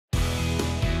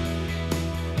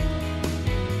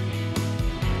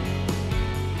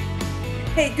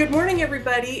Hey, good morning,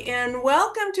 everybody, and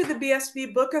welcome to the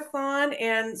BSB Bookathon.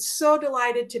 And so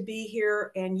delighted to be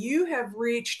here. And you have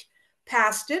reached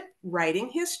Past It, Writing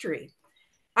History.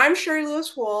 I'm Sheri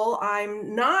Wohl.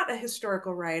 I'm not a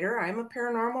historical writer. I'm a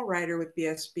paranormal writer with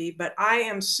BSB, but I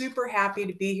am super happy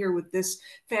to be here with this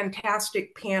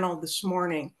fantastic panel this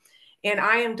morning. And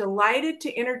I am delighted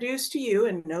to introduce to you,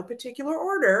 in no particular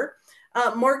order,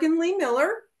 Morgan Lee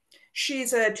Miller.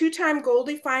 She's a two-time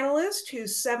Goldie finalist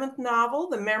whose seventh novel,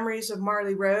 The Memories of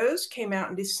Marley Rose, came out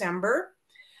in December.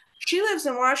 She lives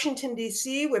in Washington,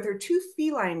 D.C. with her two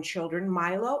feline children,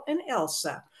 Milo and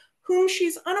Elsa, whom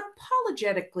she's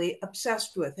unapologetically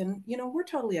obsessed with. And, you know, we're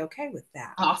totally okay with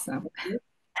that. Awesome.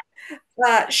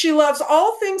 She loves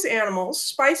all things animals,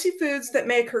 spicy foods that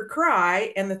make her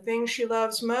cry, and the thing she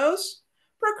loves most,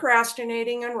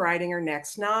 procrastinating on writing her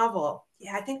next novel.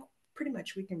 Yeah, I think pretty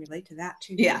much we can relate to that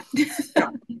too. Yeah.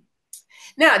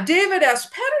 Now, David S.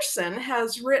 Pederson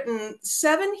has written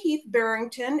 7 Heath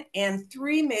Barrington and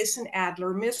 3 Mason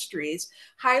Adler mysteries,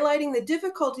 highlighting the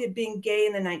difficulty of being gay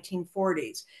in the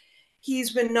 1940s.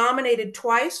 He's been nominated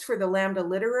twice for the Lambda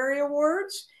Literary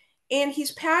Awards, and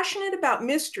he's passionate about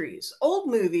mysteries, old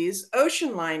movies,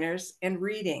 ocean liners, and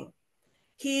reading.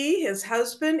 He, his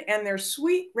husband, and their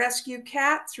sweet rescue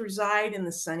cats reside in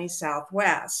the sunny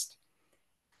Southwest.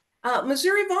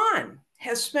 Missouri Vaun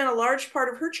has spent a large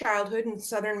part of her childhood in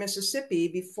southern Mississippi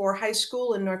before high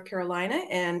school in North Carolina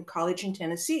and college in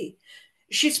Tennessee.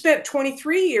 She spent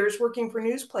 23 years working for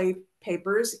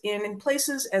newspapers in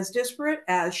places as disparate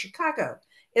as Chicago,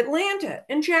 Atlanta,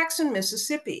 and Jackson,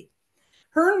 Mississippi.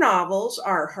 Her novels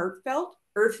are heartfelt,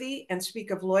 earthy, and speak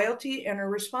of loyalty and her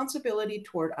responsibility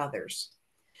toward others.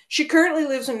 She currently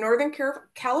lives in Northern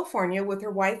California with her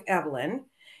wife, Evelyn,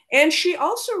 and she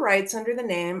also writes under the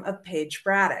name of Paige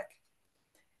Braddock.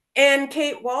 And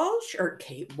Kate Walsh,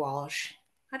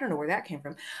 I don't know where that came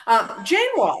from. Jane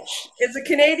Walsh is a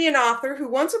Canadian author who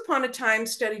once upon a time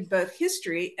studied both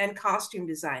history and costume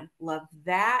design. Love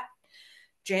that,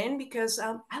 Jane, because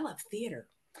I love theater.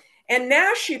 And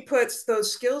now she puts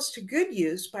those skills to good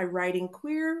use by writing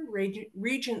queer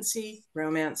Regency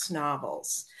romance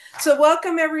novels. So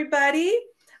welcome, everybody.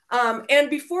 And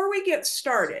before we get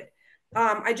started,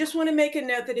 I just want to make a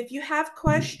note that if you have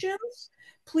questions,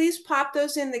 please pop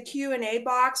those in the Q&A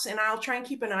box, and I'll try and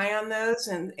keep an eye on those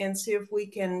and see if we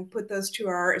can put those to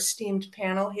our esteemed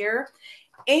panel here.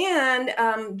 And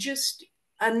just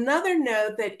another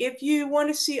note that if you want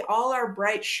to see all our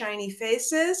bright, shiny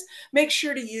faces, make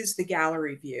sure to use the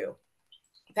gallery view.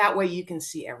 That way you can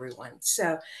see everyone.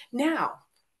 So now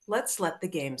let's let the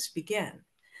games begin.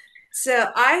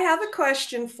 So I have a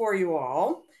question for you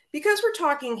all. Because we're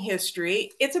talking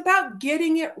history, it's about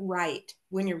getting it right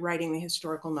when you're writing the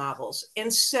historical novels.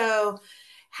 And so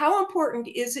how important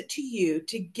is it to you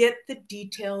to get the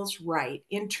details right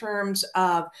in terms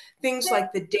of things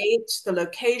like the dates, the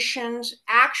locations,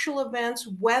 actual events,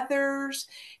 weathers,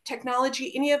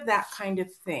 technology, any of that kind of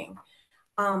thing?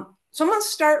 So I'm going to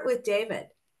start with David.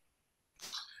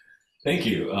 Thank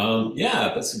you.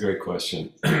 Yeah, that's a great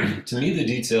question. To me, the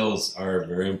details are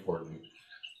very important.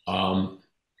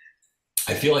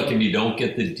 I feel like if you don't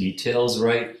get the details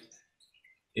right,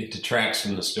 it detracts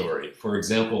from the story. For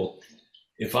example,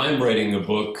 if I'm writing a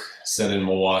book set in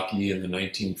Milwaukee in the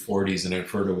 1940s and I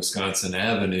refer to Wisconsin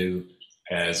Avenue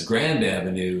as Grand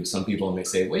Avenue, some people may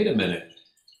say, wait a minute,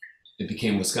 it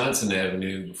became Wisconsin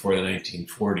Avenue before the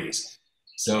 1940s.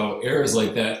 So errors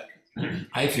like that,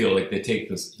 I feel like they take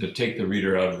the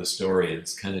reader out of the story, and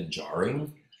it's kind of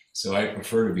jarring. So I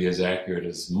prefer to be as accurate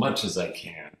as much as I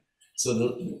can. So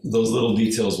those little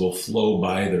details will flow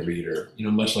by the reader,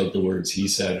 much like the words he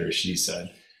said or she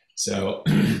said. So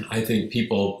I think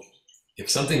people, if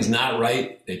something's not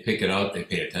right, they pick it out, they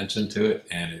pay attention to it,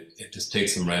 and it just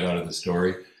takes them right out of the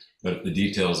story. But if the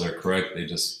details are correct, they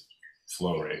just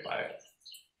flow right by it.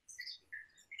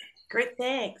 Great,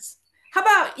 thanks. How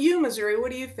about you, Missouri? What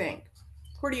do you think?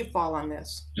 Where do you fall on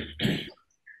this?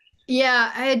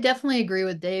 Yeah, I definitely agree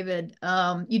with David.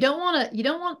 You don't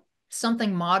want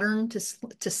something modern to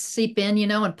seep in,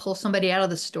 and pull somebody out of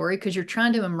the story, because you're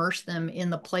trying to immerse them in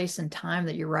the place and time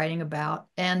that you're writing about.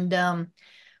 And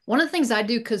one of the things I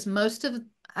do, because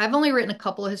I've only written a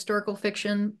couple of historical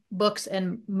fiction books,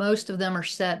 and both of them are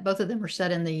set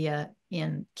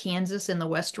in Kansas in the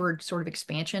westward sort of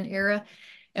expansion era.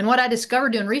 And what I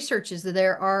discovered doing research is that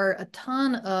there are a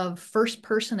ton of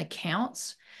first-person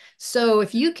accounts. So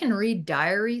if you can read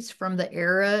diaries from the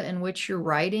era in which you're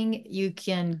writing, you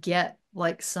can get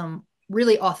like some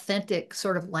really authentic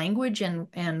sort of language and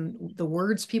the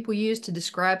words people use to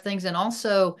describe things. And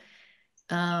also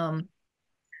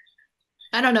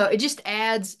I don't know. It just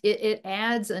adds it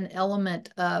adds an element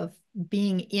of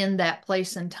being in that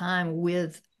place and time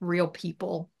with real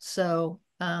people. So,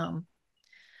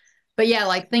 but yeah,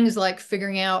 like things like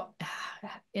figuring out,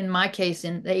 in my case,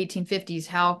 in the 1850s,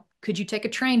 how could you take a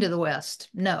train to the West?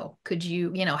 No. Could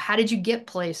you, how did you get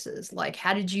places? Like,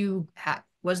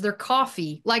 was there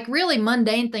coffee? Like really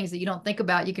mundane things that you don't think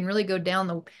about. You can really go down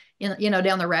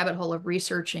down the rabbit hole of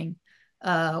researching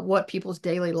what people's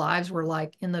daily lives were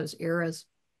like in those eras.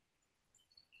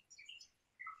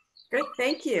 Great,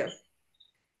 thank you.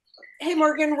 Hey,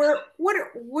 Morgan,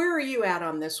 where are you at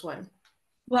on this one?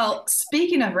 Well,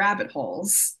 speaking of rabbit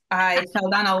holes, I fell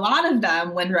down a lot of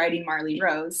them when writing Marley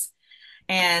Rose.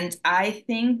 And I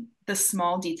think the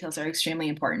small details are extremely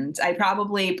important. I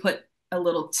probably put a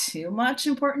little too much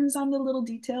importance on the little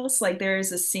details. Like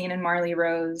there's a scene in Marley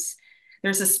Rose,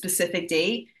 there's a specific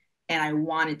date, and I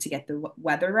wanted to get the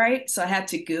weather right. So I had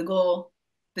to Google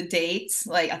the dates.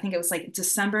 Like I think it was like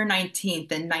December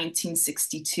 19th in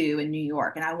 1962 in New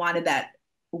York. And I wanted that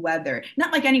weather.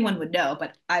 Not like anyone would know,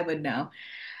 but I would know.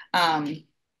 Um,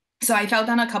 so I fell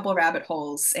down a couple rabbit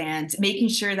holes and making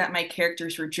sure that my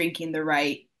characters were drinking the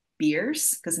right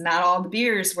beers because not all the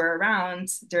beers were around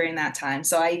during that time.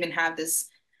 So I even have this,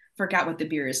 forgot what the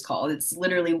beer is called. It's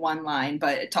literally one line,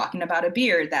 but talking about a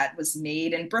beer that was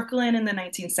made in Brooklyn in the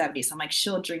 1970s. I'm like,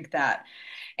 she'll drink that.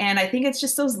 And I think it's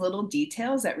just those little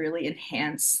details that really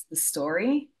enhance the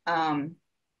story.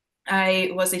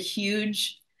 I was a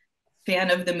huge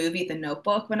fan of the movie The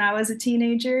Notebook when I was a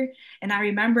teenager. And I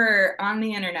remember on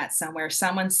the internet somewhere,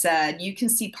 someone said you can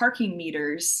see parking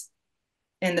meters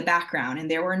in the background, and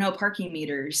there were no parking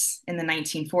meters in the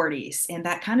 1940s. And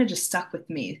that kind of just stuck with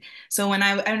me. So and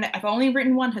I've only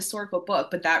written one historical book,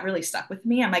 but that really stuck with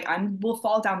me. I'm like, we'll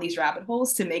fall down these rabbit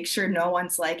holes to make sure no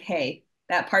one's like, hey,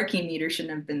 that parking meter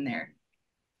shouldn't have been there.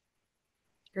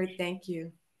 Great, thank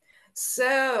you.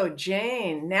 So,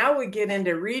 Jane, now we get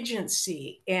into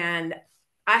Regency. And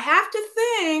I have to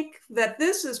think that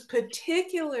this is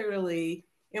particularly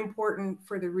important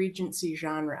for the Regency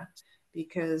genre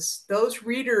because those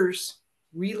readers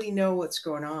really know what's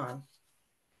going on.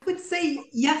 I would say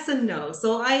yes and no.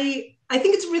 So I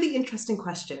think it's a really interesting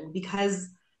question because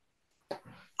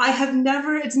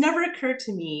it's never occurred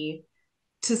to me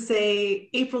to say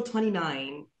April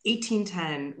 29,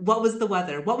 1810, what was the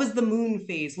weather? What was the moon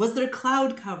phase? Was there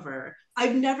cloud cover?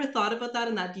 I've never thought about that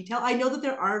in that detail. I know that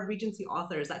there are Regency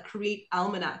authors that create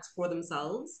almanacs for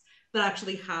themselves that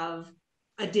actually have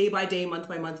a day by day, month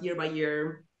by month, year by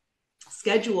year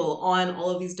schedule on all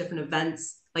of these different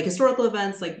events, like historical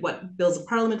events, like what bills of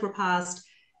parliament were passed,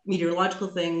 meteorological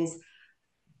things.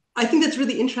 I think that's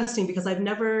really interesting because I've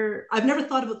never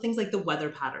thought about things like the weather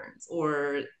patterns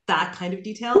or that kind of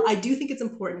detail. I do think it's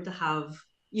important to have,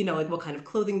 like what kind of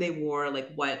clothing they wore, like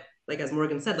as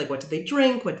Morgan said, like what did they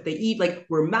drink, what did they eat, like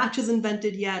were matches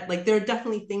invented yet? Like there are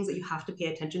definitely things that you have to pay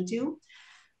attention to.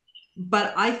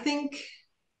 But I think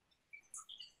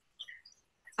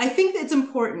it's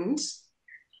important.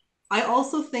 I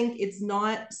also think it's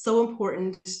not so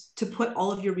important to put all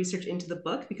of your research into the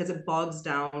book because it bogs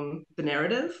down the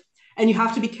narrative. And you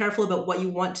have to be careful about what you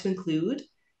want to include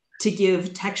to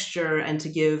give texture and to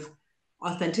give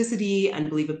authenticity and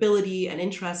believability and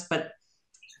interest. But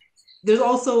there's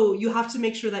also, you have to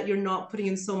make sure that you're not putting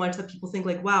in so much that people think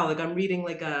like, wow, like I'm reading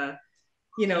like a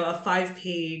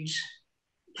 5-page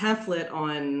pamphlet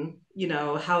on,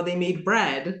 how they made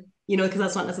bread, because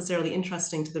that's not necessarily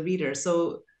interesting to the reader.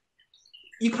 So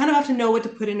you kind of have to know what to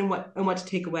put in and what to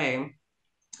take away.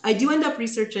 I do end up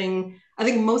researching, I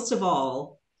think most of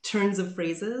all, turns of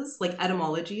phrases, like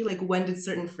etymology, like when did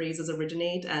certain phrases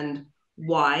originate and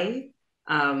why.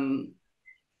 And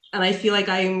I feel like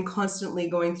I am constantly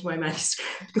going through my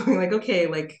manuscript, going like, okay,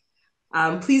 like,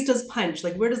 please does punch,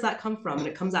 like where does that come from? And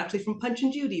it comes actually from Punch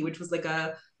and Judy, which was like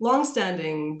a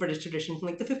long-standing British tradition from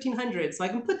like the 1500s. So I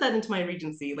can put that into my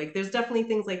Regency. Like there's definitely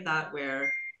things like that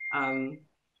where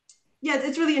yeah,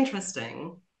 it's really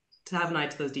interesting to have an eye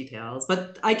to those details,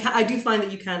 but I do find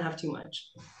that you can have too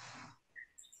much.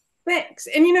 Thanks.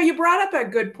 And you brought up a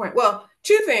good point. Well,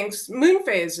 two things: moon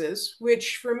phases,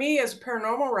 which for me as a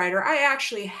paranormal writer, I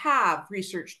actually have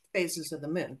researched phases of the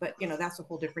moon, but that's a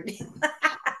whole different deal.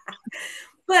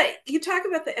 But you talk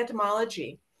about the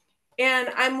etymology, and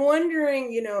I'm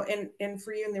wondering, and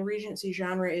for you in the Regency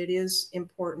genre, it is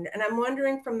important. And I'm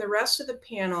wondering from the rest of the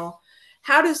panel,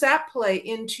 how does that play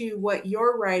into what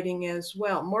you're writing as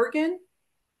well? Morgan?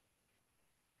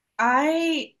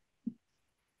 I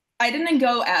didn't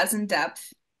go as in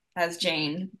depth as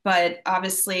Jane, but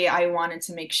obviously I wanted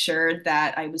to make sure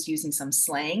that I was using some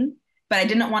slang but I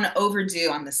didn't want to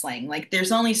overdo on the slang. Like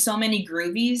there's only so many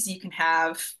groovies you can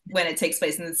have when it takes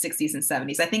place in the 60s and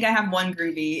 70s. I think I have one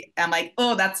groovy. I'm like,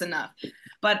 oh, that's enough.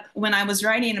 But when I was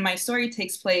writing, and my story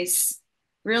takes place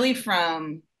really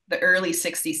from the early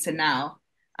 60s to now,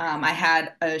 I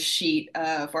had a sheet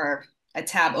or a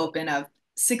tab open of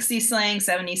 60s slang,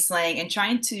 70s slang, and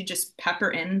trying to just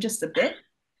pepper in just a bit,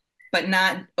 but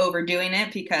not overdoing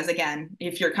it, because again,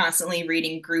 if you're constantly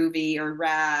reading groovy or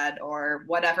rad or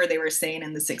whatever they were saying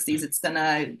in the 60s, it's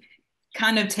gonna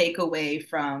kind of take away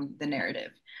from the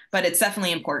narrative. But it's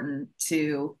definitely important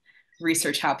to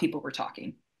research how people were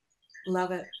talking.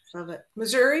 Love it. Love it.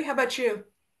 Missouri, how about you?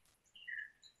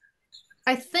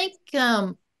 I think,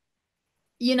 like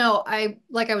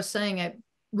I was saying,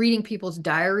 reading people's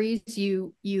diaries,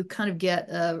 you kind of get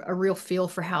a real feel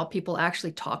for how people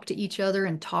actually talk to each other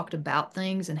and talked about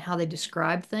things and how they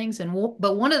describe things.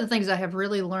 But one of the things I have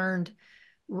really learned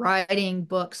writing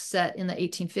books set in the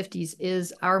 1850s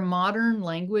is our modern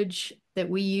language that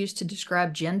we use to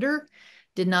describe gender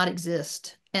did not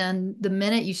exist. And the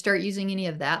minute you start using any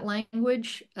of that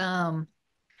language,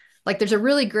 like there was a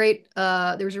really great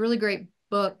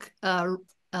book,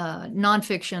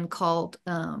 nonfiction called,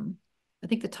 I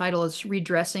think the title is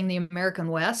Redressing the American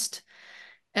West,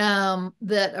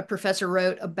 that a professor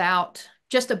wrote about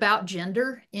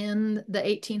gender in the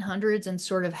 1800s and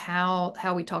sort of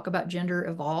how we talk about gender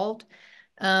evolved.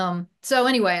 So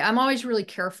anyway, I'm always really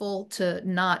careful to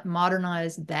not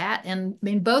modernize that. And I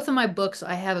mean, both of my books,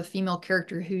 I have a female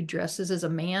character who dresses as a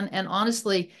man. And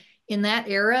honestly, in that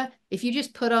era, if you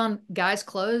just put on guys'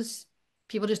 clothes,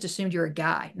 people just assumed you're a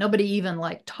guy. Nobody even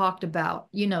like talked about,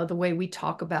 the way we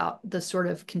talk about the sort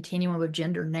of continuum of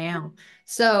gender now.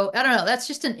 So I don't know. That's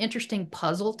just an interesting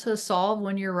puzzle to solve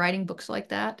when you're writing books like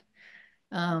that.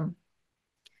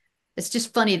 It's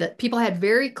just funny that people had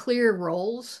very clear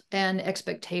roles and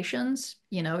expectations,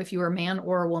 if you were a man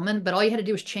or a woman, but all you had to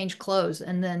do was change clothes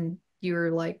and then you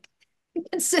were like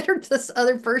considered this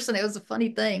other person. It was a funny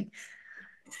thing.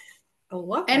 I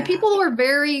love And that. people were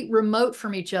very remote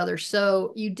from each other.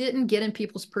 So you didn't get in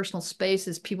people's personal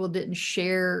spaces. People didn't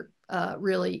share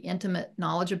really intimate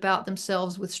knowledge about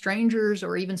themselves with strangers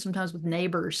or even sometimes with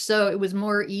neighbors. So it was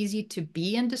more easy to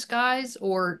be in disguise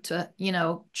or to,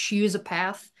 choose a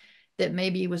path that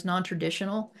maybe was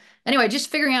non-traditional. Anyway,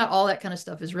 just figuring out all that kind of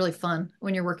stuff is really fun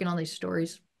when you're working on these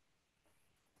stories.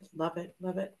 Love it.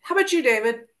 Love it. How about you,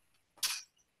 David?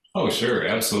 Oh, sure,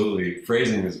 absolutely.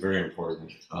 Phrasing is very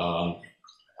important.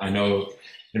 I know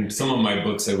in some of my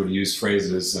books I would use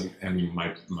phrases, and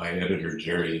my editor,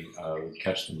 Jerry, would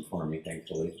catch them for me,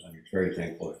 thankfully. I'm very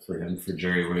thankful for him, for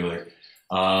Jerry Wheeler.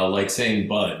 Like saying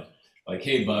bud, like,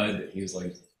 hey, bud. He was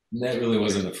like, that really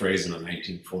wasn't a phrase in the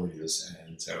 1940s.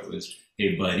 And so it was,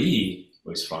 hey, buddy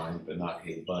was fine, but not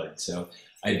hey, bud. So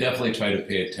I definitely try to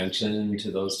pay attention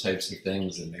to those types of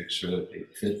things and make sure that they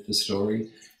fit the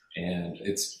story. And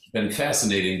it's been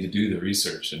fascinating to do the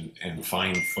research and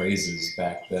find phrases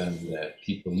back then that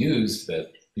people used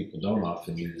that people don't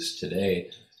often use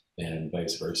today, and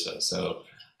vice versa. So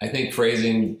I think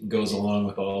phrasing goes along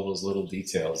with all those little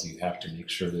details. You have to make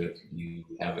sure that you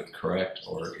have it correct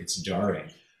or it's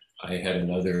jarring. I had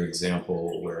another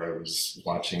example where I was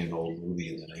watching an old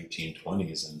movie in the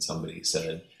 1920s and somebody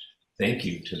said, thank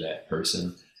you to that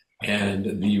person.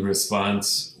 And the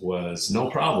response was, no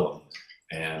problem.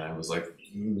 And I was like,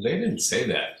 they didn't say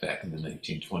that back in the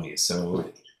 1920s.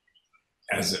 So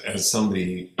as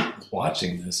somebody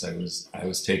watching this, I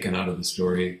was taken out of the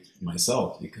story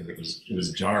myself because it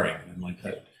was jarring. And I'm like,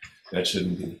 that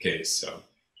shouldn't be the case. So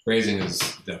phrasing is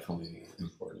definitely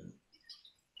important.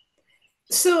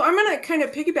 So I'm going to kind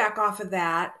of piggyback off of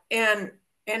that and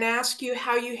ask you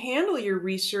how you handle your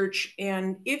research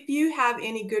and if you have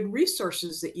any good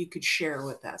resources that you could share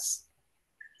with us.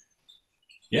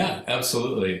 Yeah,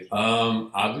 absolutely.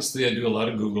 Obviously, I do a lot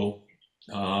of Google.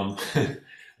 I'm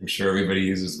sure everybody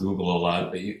uses Google a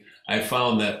lot, but I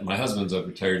found that my husband's a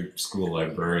retired school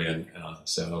librarian,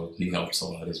 so he helps a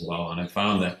lot as well. And I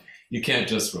found that you can't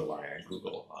just rely on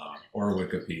Google or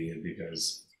Wikipedia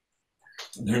because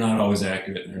they're not always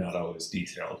accurate and they're not always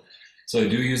detailed. So I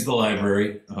do use the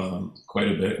library quite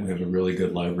a bit. We have a really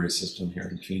good library system here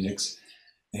in Phoenix.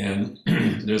 And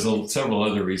there's several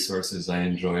other resources I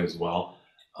enjoy as well.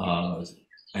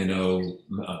 I know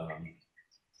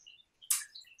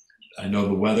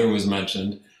the weather was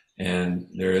mentioned, and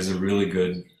there is a really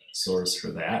good source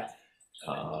for that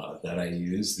that I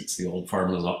use. It's the Old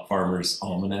Farmer's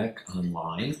Almanac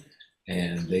online,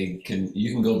 and you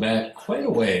can go back quite a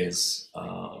ways.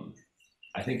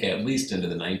 I think at least into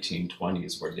the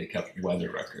 1920s, where they kept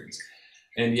weather records.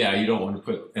 And yeah, you don't want to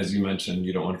put, as you mentioned,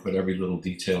 you don't want to put every little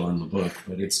detail in the book,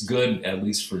 but it's good, at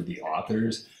least for the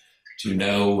authors, to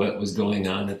know what was going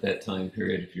on at that time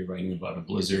period if you're writing about a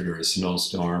blizzard or a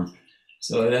snowstorm.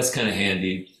 So that's kind of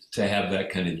handy to have that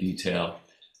kind of detail.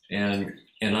 And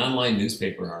online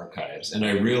newspaper archives. And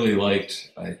I really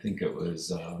liked, I think it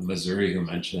was Missouri who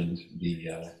mentioned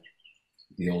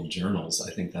the old journals.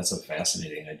 I think that's a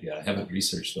fascinating idea. I haven't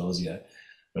researched those yet,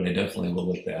 but I definitely will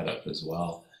look that up as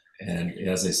well. And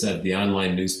as I said, the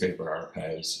online newspaper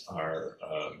archives are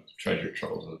treasure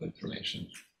troves of information.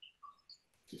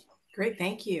 Great,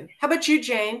 thank you. How about you,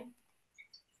 Jane?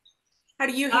 How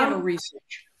do you handle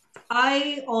research?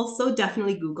 I also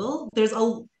definitely Google. There's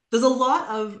a lot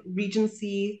of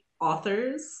Regency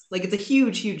authors. Like it's a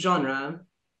huge genre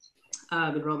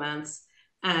in romance.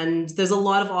 And there's a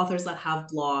lot of authors that have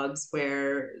blogs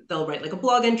where they'll write like a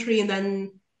blog entry and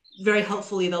then very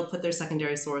helpfully they'll put their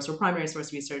secondary source or primary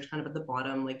source research kind of at the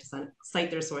bottom, like to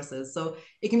cite their sources. So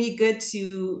it can be good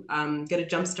to get a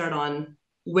jump start on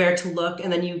where to look,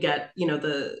 and then you get, you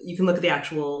can look at the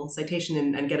actual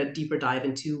citation and get a deeper dive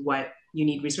into what you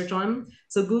need research on.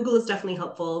 So Google is definitely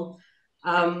helpful.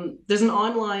 There's an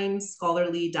online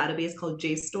scholarly database called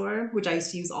JSTOR, which I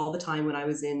used to use all the time when I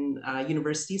was in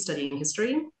university studying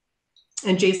history.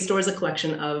 And JSTOR is a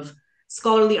collection of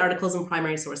scholarly articles and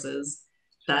primary sources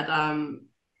that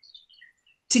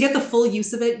to get the full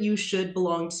use of it, you should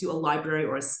belong to a library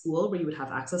or a school where you would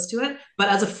have access to it. But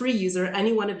as a free user,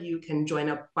 any one of you can join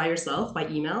up by yourself by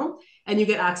email, and you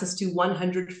get access to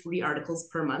 100 free articles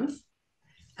per month.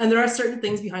 And there are certain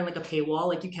things behind like a paywall,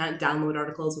 like you can't download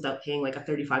articles without paying like a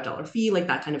 $35 fee, like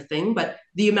that kind of thing. But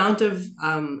the amount of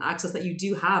access that you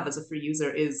do have as a free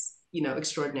user is,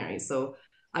 extraordinary. So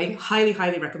I highly,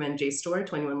 highly recommend JSTOR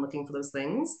to anyone looking for those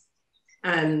things.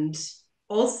 And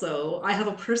also, I have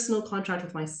a personal contract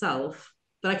with myself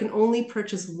that I can only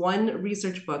purchase one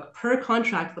research book per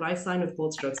contract that I sign with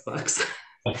Bold Strokes Books.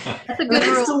 That's a good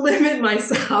rule. To limit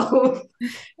myself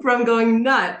from going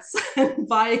nuts and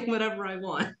buying whatever I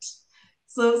want.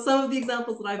 So some of the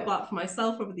examples that I've bought for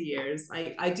myself over the years,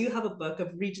 I do have a book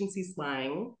of Regency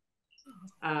slang,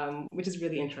 which is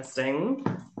really interesting.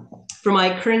 For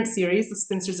my current series, The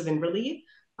Spinsters of Inverleigh,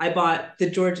 I bought The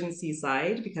Georgian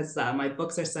Seaside because my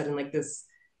books are set in like this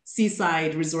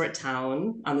seaside resort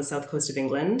town on the south coast of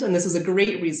England. And this was a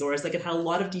great resource. Like it had a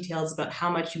lot of details about how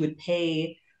much you would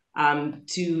pay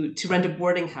to rent a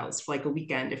boarding house for like a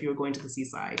weekend if you were going to the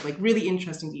seaside, like really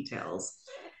interesting details.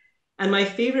 And my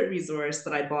favorite resource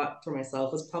that I bought for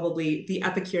myself was probably the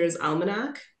Epicure's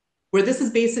Almanac, where this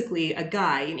is basically a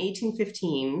guy in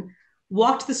 1815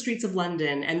 walked the streets of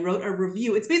London and wrote a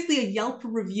review. It's basically a Yelp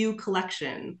review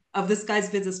collection of this guy's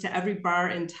visits to every bar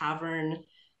and tavern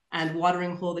and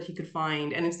watering hole that he could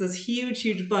find. And it's this huge,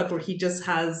 huge book where he just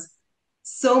has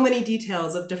so many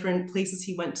details of different places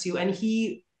he went to. And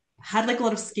he had like a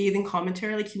lot of scathing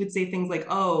commentary. Like he would say things like,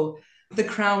 oh, the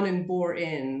Crown and Boar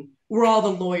Inn, where all the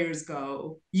lawyers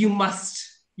go. You must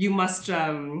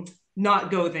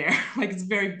not go there. Like it's a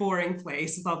very boring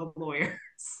place with all the lawyers.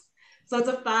 So it's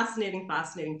a fascinating,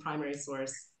 fascinating primary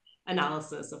source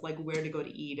analysis of like where to go to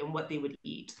eat and what they would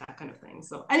eat, that kind of thing.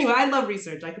 So anyway, I love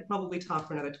research. I could probably talk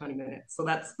for another 20 minutes. So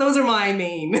those are my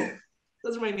main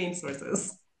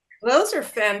sources. Those are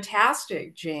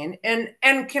fantastic, Jane. And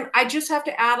can I just have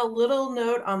to add a little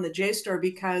note on the JSTOR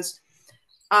because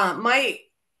my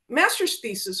master's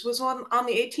thesis was on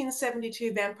the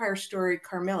 1872 vampire story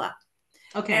Carmilla.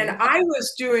 Okay. And I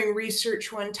was doing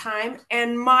research one time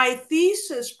and my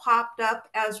thesis popped up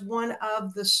as one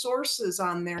of the sources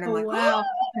on there. And I'm wow.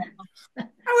 I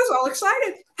was all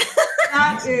excited.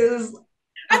 That is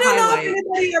I don't know if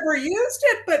anybody ever used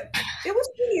it, but it was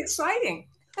pretty exciting.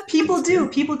 People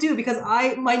do because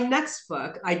my next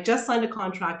book, I just signed a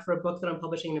contract for a book that I'm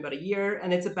publishing in about a year,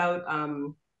 and it's about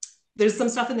there's some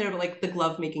stuff in there about like the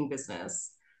glove making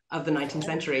business of the 19th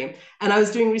century. And I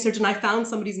was doing research and I found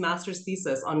somebody's master's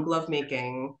thesis on glove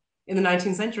making in the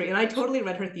 19th century. And I totally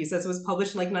read her thesis. It was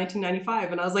published in like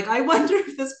 1995. And I was like, I wonder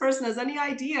if this person has any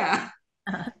idea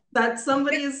that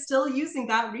somebody is still using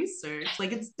that research.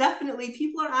 Like it's definitely,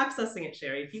 people are accessing it,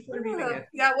 Sheri. People are reading it.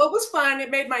 Yeah, well, it was fun. It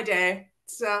made my day.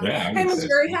 So, yeah, hey,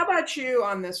 Missouri, how about you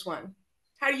on this one?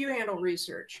 How do you handle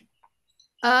research?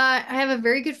 I have a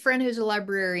very good friend who's a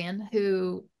librarian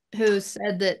who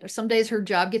said that some days her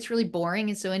job gets really boring,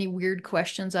 and so any weird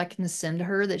questions I can send to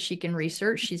her that she can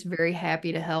research, she's very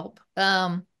happy to help.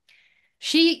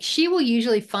 She will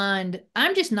usually find,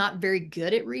 I'm just not very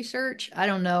good at research. I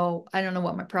don't know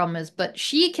what my problem is, but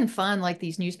she can find like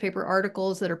these newspaper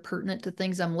articles that are pertinent to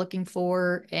things I'm looking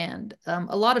for, and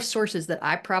a lot of sources that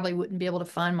I probably wouldn't be able to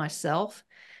find myself.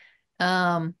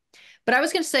 But I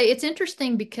was going to say it's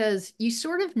interesting because you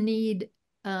sort of need,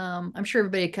 I'm sure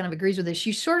everybody kind of agrees with this,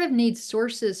 you sort of need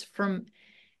sources from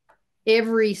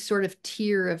every sort of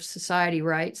tier of society,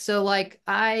 right? So like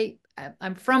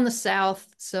I'm from the South,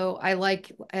 so I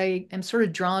am sort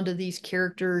of drawn to these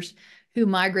characters who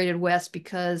migrated west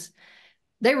because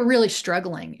they were really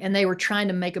struggling and they were trying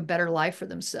to make a better life for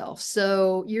themselves.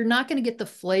 So you're not going to get the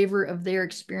flavor of their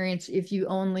experience if you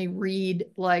only read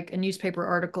like a newspaper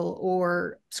article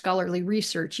or scholarly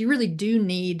research. You really do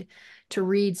need to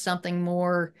read something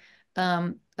more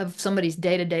of somebody's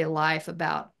day-to-day life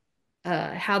about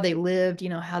how they lived,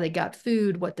 how they got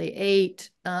food, what they ate.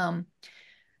 I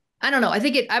don't know. I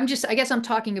guess I'm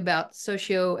talking about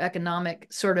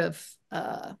socioeconomic sort of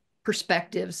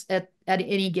perspectives at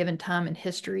any given time in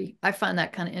history. I find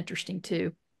that kind of interesting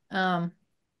too. Um,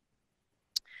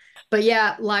 but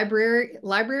yeah,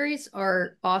 libraries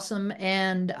are awesome.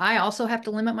 And I also have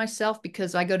to limit myself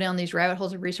because I go down these rabbit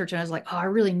holes of research and I was like, oh, I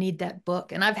really need that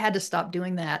book. And I've had to stop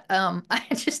doing that. I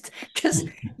just, because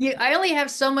I only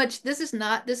have so much, this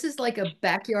is like a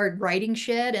backyard writing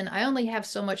shed and I only have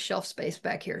so much shelf space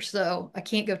back here. So I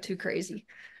can't go too crazy.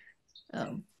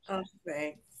 Oh,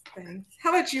 thanks.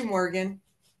 How about you, Morgan?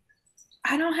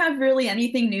 I don't have really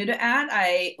anything new to add.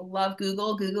 I love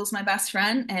Google. Google's my best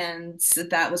friend, and so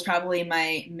that was probably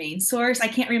my main source. I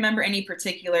can't remember any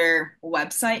particular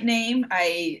website name.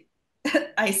 I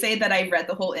say that I read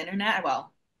the whole internet.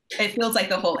 Well, it feels like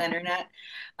the whole internet.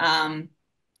 Um,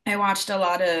 I watched a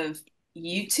lot of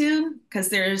YouTube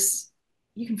because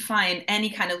you can find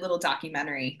any kind of little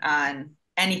documentary on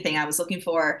anything I was looking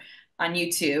for on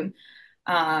YouTube.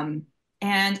 Um,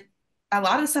 and a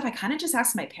lot of the stuff I kind of just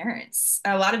asked my parents.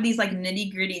 A lot of these like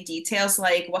nitty gritty details,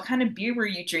 like what kind of beer were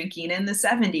you drinking in the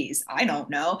 70s? I don't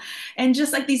know. And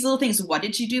just like these little things, what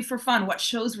did you do for fun? What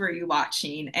shows were you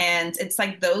watching? And it's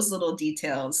like those little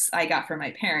details I got from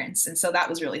my parents. And so that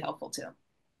was really helpful too.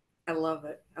 I love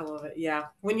it. I love it. Yeah.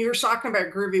 When you were talking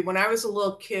about groovy, when I was a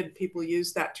little kid, people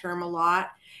used that term a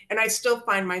lot. And I still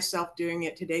find myself doing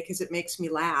it today because it makes me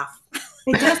laugh.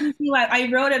 It does make me laugh.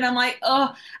 I wrote it. I'm like,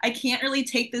 oh, I can't really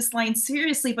take this line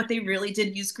seriously, but they really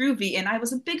did use groovy. And I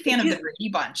was a big fan of the Brady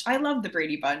Bunch. I love the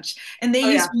Brady Bunch. And they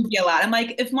use groovy a lot. I'm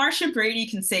like, if Marsha Brady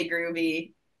can say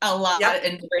groovy a lot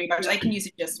in the Brady Bunch, I can use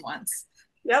it just once.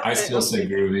 Yep. I still say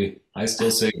groovy.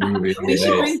 We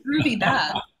should bring groovy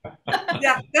back.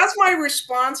 Yeah, that's my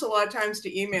response a lot of times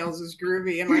to emails is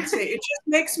groovy. And I say, it just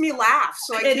makes me laugh.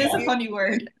 So it is a funny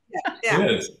word. Yeah.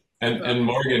 It is. And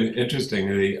Morgan,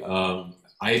 interestingly,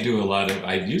 I used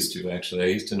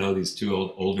to know these two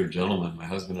older gentlemen, my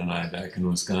husband and I, back in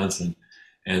Wisconsin,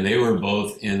 and they were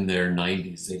both in their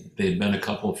 90s. They'd been a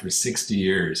couple for 60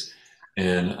 years.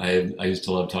 And I used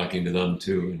to love talking to them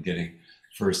too and getting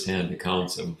firsthand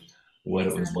accounts of what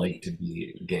it was like to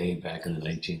be gay back in the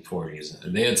 1940s.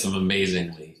 And they had some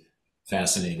amazingly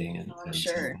fascinating and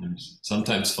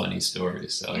sometimes funny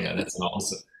stories. So yeah, that's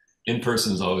also, in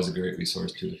person is always a great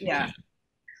resource too. If you can.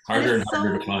 Harder and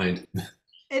harder to find.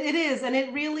 It is, and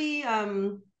it really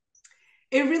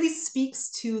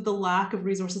speaks to the lack of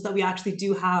resources that we actually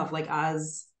do have, like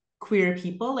as queer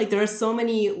people. Like there are so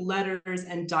many letters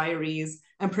and diaries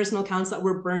and personal accounts that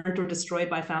were burnt or destroyed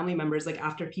by family members, like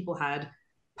after people had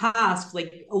passed.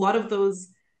 Like a lot of those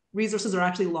resources are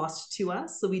actually lost to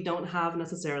us, so we don't have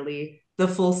necessarily the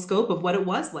full scope of what it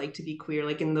was like to be queer,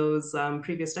 like in those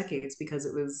previous decades, because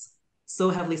it was so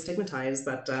heavily stigmatized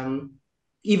that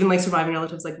even like surviving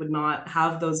relatives like would not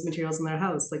have those materials in their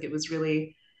house. Like it was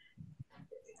really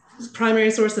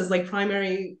primary sources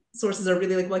are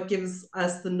really like what gives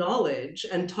us the knowledge,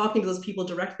 and talking to those people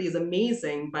directly is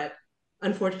amazing, but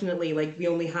unfortunately like we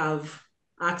only have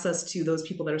access to those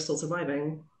people that are still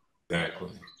surviving.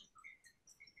 Exactly.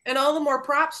 And all the more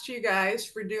props to you guys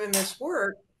for doing this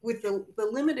work with the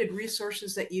limited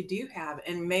resources that you do have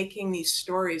and making these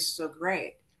stories so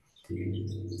great.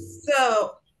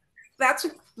 So that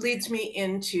leads me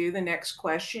into the next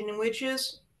question, which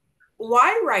is,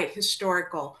 why write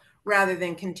historical rather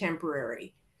than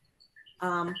contemporary?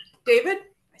 David,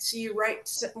 I see you right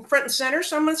front and center,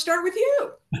 so I'm going to start with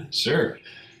you. Sure.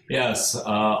 Yes,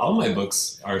 all my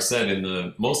books are set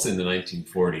mostly in the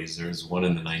 1940s. There's one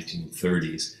in the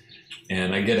 1930s,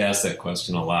 and I get asked that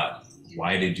question a lot.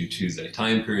 Why did you choose that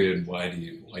time period? Why do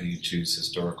you choose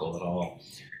historical at all?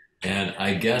 And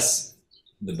I guess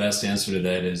the best answer to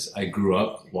that is I grew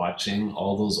up watching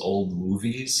all those old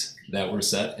movies that were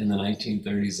set in the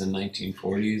 1930s and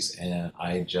 1940s, and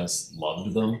I just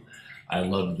loved them. I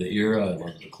loved the era, I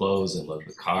loved the clothes, I loved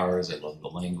the cars, I loved the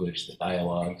language, the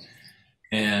dialogue.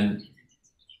 And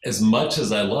As much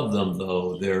as I love them,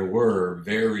 though, there were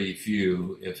very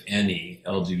few, if any,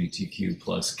 LGBTQ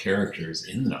plus characters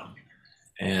in them.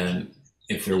 And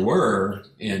if there were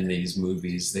in these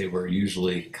movies, they were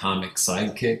usually comic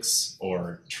sidekicks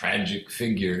or tragic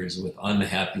figures with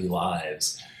unhappy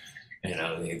lives. You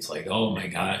know, it's like, oh my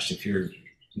gosh, if you're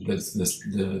the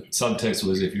subtext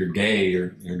was if you're gay, you're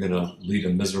going to lead a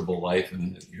miserable life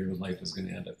and your life is going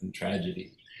to end up in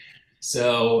tragedy.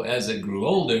 So as I grew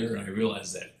older, I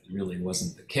realized that really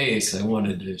wasn't the case. I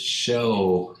wanted to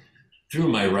show through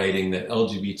my writing that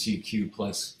LGBTQ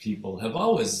plus people have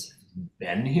always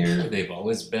been here. They've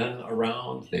always been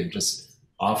around. They've just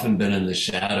often been in the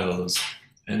shadows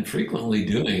and frequently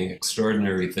doing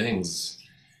extraordinary things.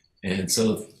 And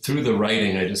so through the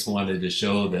writing, I just wanted to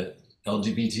show that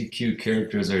LGBTQ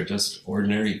characters are just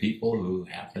ordinary people who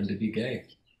happen to be gay.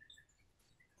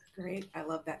 Great. I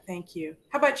love that. Thank you.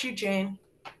 How about you, Jane?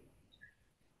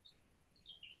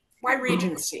 Why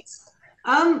Regency?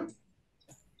 I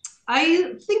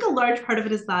think a large part of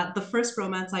it is that the first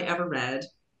romance I ever read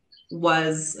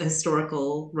was a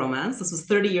historical romance. This was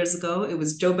 30 years ago. It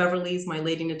was Joe Beverley's My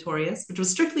Lady Notorious, which was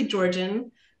strictly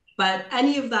Georgian. But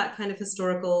any of that kind of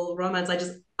historical romance, I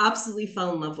just absolutely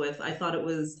fell in love with. I thought it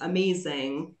was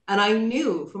amazing. And I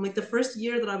knew from like the first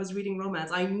year that I was reading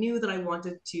romance, I knew that I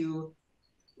wanted to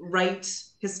write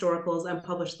historicals and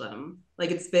publish them.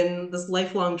 Like it's been this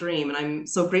lifelong dream, and I'm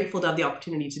so grateful to have the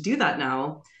opportunity to do that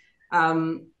now.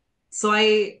 So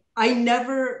I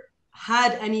never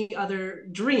had any other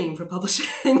dream for publishing.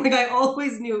 Like I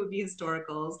always knew it would be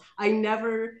historicals. I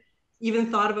never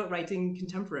even thought about writing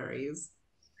contemporaries.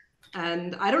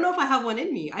 And I don't know if I have one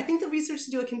in me. I think the research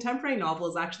to do a contemporary novel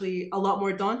is actually a lot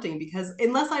more daunting because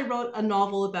unless I wrote a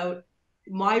novel about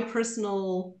my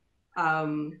personal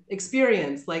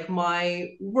experience, like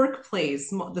my workplace,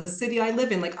 the city I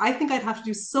live in, like I think I'd have to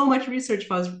do so much research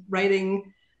if I was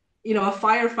writing, you know, a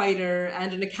firefighter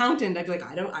and an accountant. I'd be like,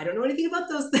 I don't know anything about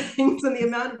those things, and the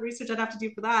amount of research I'd have to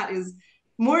do for that is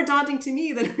more daunting to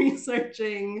me than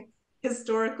researching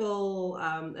historical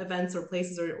events or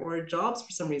places or jobs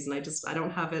for some reason. I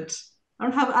don't have it. I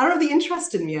don't have the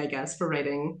interest in me, I guess, for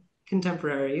writing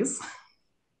contemporaries.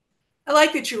 I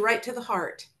like that you write to the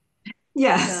heart.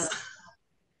 Yes.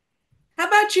 How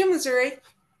about you, Missouri?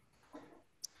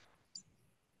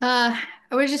 I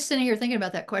was just sitting here thinking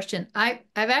about that question. I've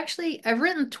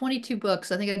written 22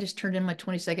 books. I think I just turned in my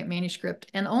 22nd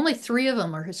manuscript, and only 3 of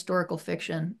them are historical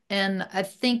fiction. And I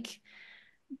think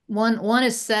one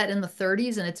is set in the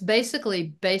 30s, and it's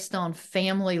basically based on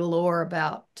family lore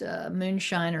about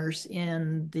moonshiners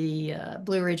in the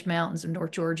Blue Ridge Mountains of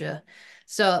North Georgia.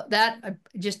 So that I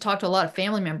just talked to a lot of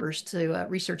family members to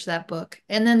research that book.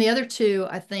 And then the other 2,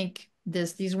 I think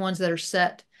these ones that are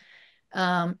set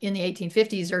in the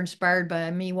 1850s are inspired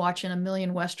by me watching a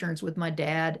million Westerns with my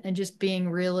dad and just being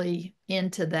really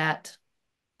into that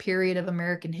period of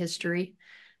American history.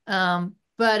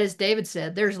 But as David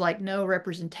said, there's like no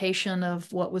representation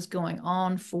of what was going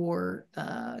on for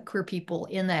queer people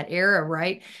in that era,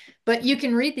 right? But you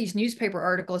can read these newspaper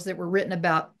articles that were written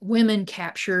about women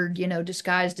captured, you know,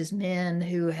 disguised as men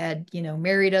who had, you know,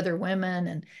 married other women.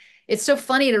 And it's so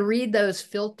funny to read those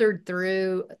filtered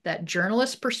through that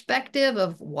journalist perspective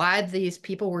of why these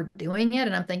people were doing it.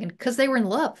 And I'm thinking, because they were in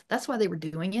love. That's why they were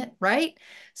doing it, right?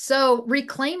 So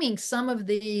reclaiming some of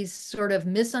these sort of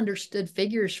misunderstood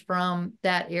figures from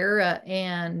that era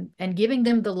and giving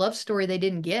them the love story they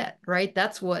didn't get, right?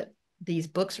 That's what these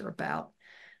books are about.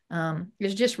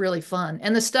 It's just really fun.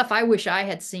 And the stuff I wish I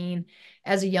had seen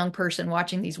as a young person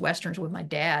watching these Westerns with my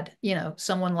dad, you know,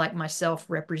 someone like myself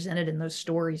represented in those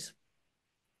stories.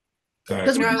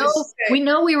 Because we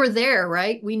know we were there,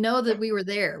 right? We know that we were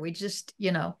there. We just,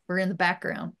 you know, we're in the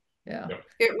background. Yeah.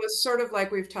 It was sort of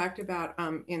like we've talked about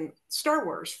in Star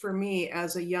Wars for me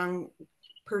as a young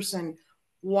person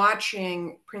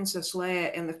watching Princess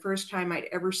Leia, and the first time I'd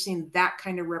ever seen that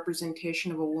kind of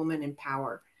representation of a woman in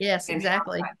power. Yes,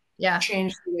 exactly. Yeah.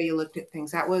 Changed the way you looked at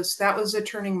things. That was a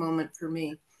turning moment for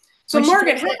me. So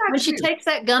Morgan, when she takes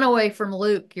that gun away from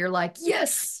Luke, you're like,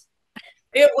 yes.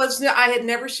 It was, I had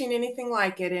never seen anything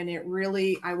like it. And it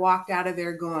really, I walked out of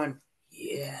there going,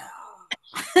 yeah.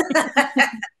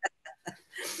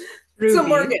 So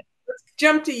Morgan, let's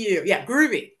jump to you. Yeah,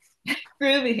 groovy.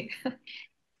 Groovy.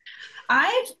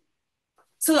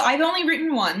 I've only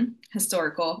written one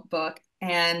historical book,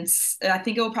 and I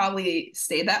think it will probably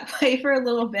stay that way for a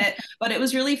little bit, but it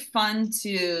was really fun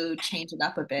to change it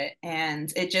up a bit.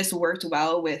 And it just worked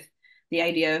well with the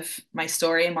idea of my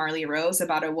story, Marley Rose,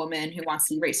 about a woman who wants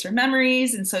to erase her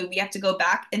memories. And so we have to go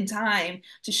back in time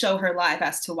to show her life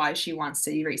as to why she wants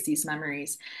to erase these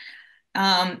memories.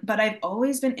 But I've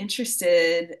always been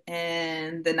interested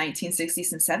in the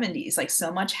 1960s and 70s. Like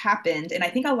so much happened. And I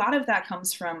think a lot of that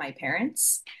comes from my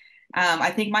parents.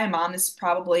 I think my mom is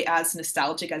probably as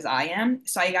nostalgic as I am.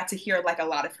 So I got to hear like a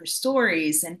lot of her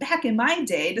stories. And back in my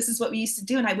day, this is what we used to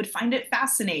do. And I would find it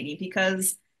fascinating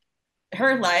because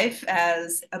her life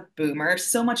as a boomer is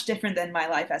so much different than my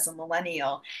life as a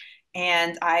millennial.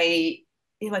 And I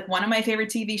like one of my favorite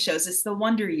TV shows is The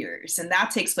Wonder Years, and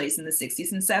that takes place in the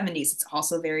 60s and 70s. It's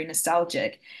also very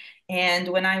nostalgic. And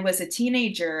when I was a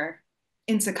teenager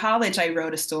into college, I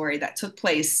wrote a story that took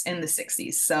place in the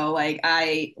 60s. So like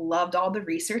I loved all the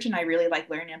research and I really like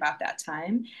learning about that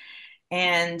time.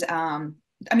 And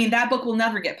I mean, that book will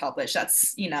never get published.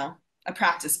 That's, you know, a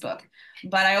practice book.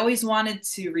 But I always wanted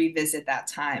to revisit that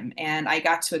time. And I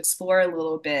got to explore a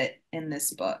little bit in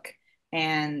this book.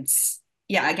 And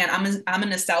yeah, again, I'm a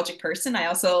nostalgic person. I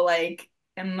also like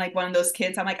am like one of those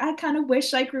kids. I'm like, I kind of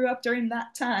wish I grew up during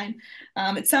that time.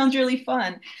 It sounds really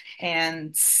fun.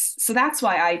 And so that's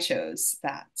why I chose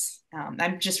that.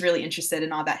 I'm just really interested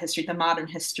in all that history, the modern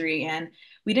history. And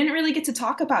we didn't really get to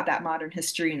talk about that modern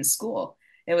history in school.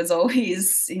 It was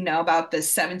always, you know, about the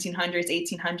 1700s,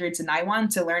 1800s, and I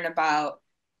wanted to learn about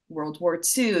World War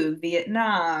II,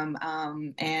 Vietnam,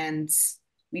 and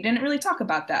we didn't really talk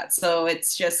about that. So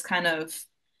it's just kind of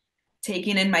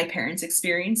taking in my parents'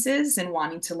 experiences and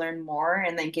wanting to learn more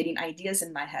and then getting ideas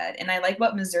in my head. And I like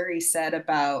what Missouri said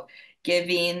about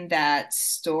giving that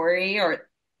story or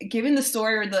giving the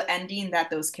story or the ending that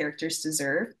those characters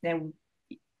deserve. And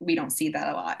we don't see that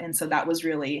a lot. And so that was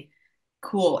really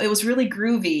cool. It was really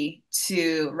groovy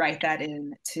to write that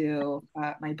into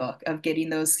my book of giving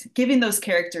those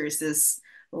characters this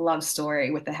love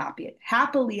story with the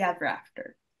happily ever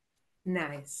after.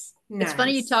 Nice. It's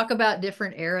funny you talk about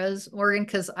different eras, Morgan,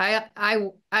 because I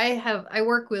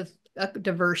work with a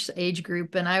diverse age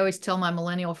group, and I always tell my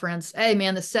millennial friends, "Hey,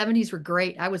 man, the '70s were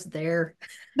great. I was there."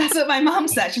 That's what my mom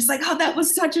said. She's like, "Oh, that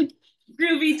was such a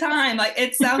groovy time. Like,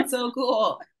 it sounds so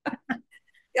cool."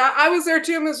 Yeah, I was there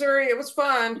too, Missouri. It was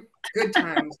fun. Good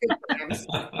times. Good times.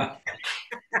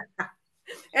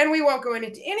 And we won't go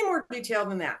into any more detail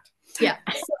than that. Yeah.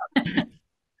 So,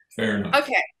 fair enough.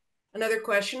 Okay. Another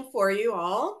question for you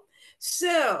all.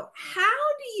 So, how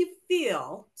do you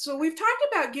feel? So, we've talked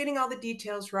about getting all the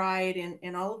details right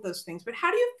and all of those things, but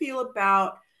how do you feel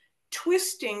about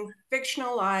twisting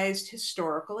fictionalized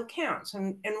historical accounts?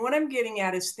 And what I'm getting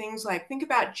at is things like, think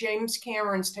about James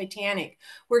Cameron's Titanic,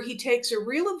 where he takes a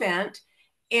real event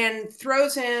and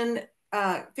throws in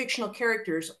fictional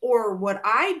characters. Or what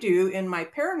I do in my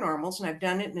paranormals, and I've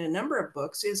done it in a number of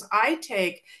books, is I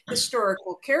take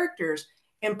historical characters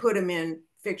and put them in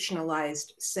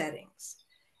fictionalized settings.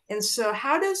 And so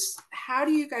how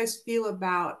do you guys feel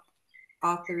about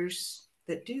authors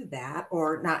that do that,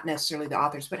 or not necessarily the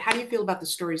authors, but how do you feel about the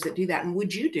stories that do that? And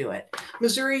would you do it?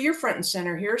 Missouri, you're front and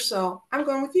center here, so I'm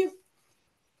going with you.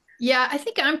 Yeah, I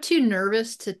think I'm too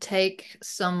nervous to take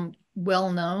some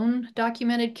well-known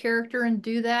documented character and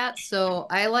do that. So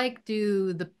I like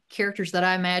do the characters that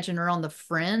I imagine are on the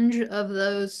fringe of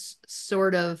those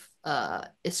sort of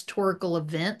historical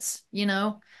events, you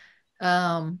know?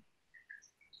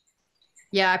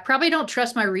 Yeah, I probably don't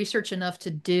trust my research enough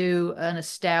to do an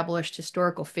established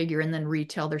historical figure and then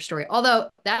retell their story. Although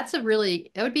that's an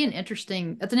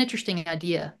interesting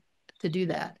idea to do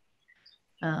that.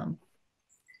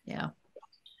 Yeah.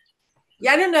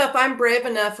 Yeah, I don't know if I'm brave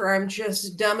enough or I'm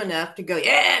just dumb enough to go,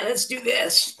 yeah, let's do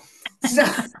this. So,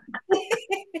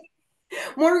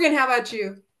 Morgan, how about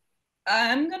you?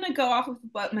 I'm going to go off of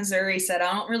what Missouri said.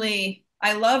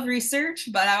 I love research,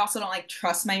 but I also don't like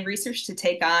trust my research to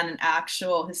take on an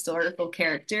actual historical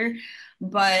character.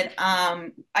 But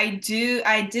I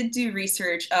did do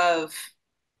research of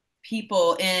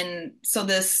people so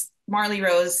this Marley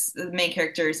Rose, the main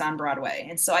character, is on Broadway.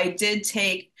 And so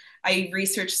I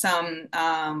researched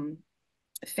some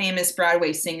famous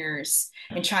Broadway singers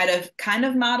and try to kind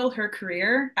of model her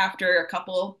career after a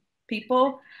couple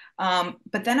people.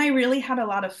 But then I really had a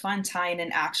lot of fun tying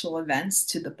in actual events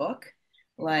to the book,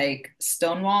 like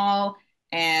Stonewall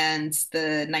and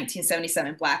the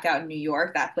 1977 blackout in New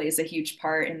York. That plays a huge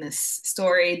part in this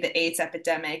story, the AIDS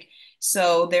epidemic.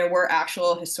 So there were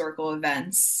actual historical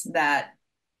events that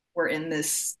were in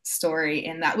this story,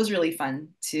 and that was really fun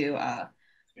to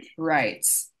write.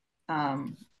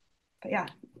 But yeah.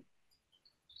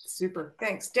 Super.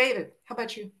 Thanks. David, how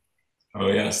about you? Oh,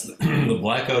 yes. The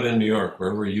blackout in New York.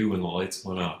 Where were you when the lights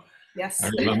went out? Yes. I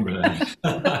remember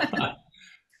that.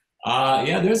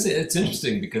 It's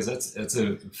interesting because that's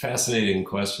a fascinating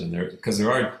question because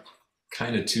there are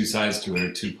kind of two sides to it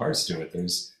or two parts to it.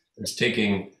 There's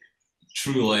taking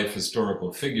true life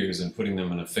historical figures and putting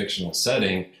them in a fictional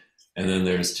setting, and then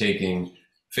there's taking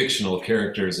fictional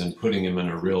characters and putting them in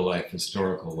a real life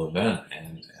historical event.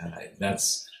 And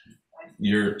that's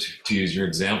to use your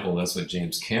example, that's what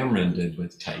James Cameron did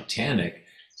with Titanic.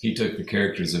 He took the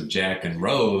characters of Jack and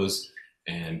Rose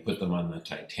and put them on the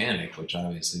Titanic, which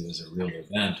obviously was a real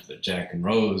event, but Jack and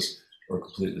Rose were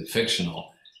completely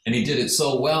fictional. And he did it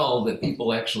so well that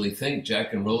people actually think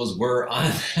Jack and Rose were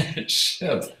on that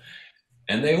ship.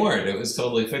 And they weren't. It was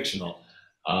totally fictional.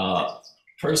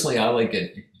 Personally, I like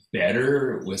it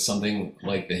better with something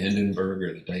like the Hindenburg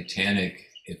or the Titanic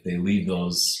if they leave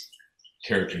those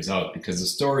characters out, because the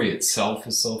story itself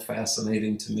is so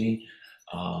fascinating to me.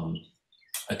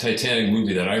 A Titanic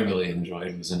movie that I really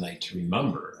enjoyed was A Night to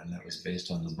Remember, and that was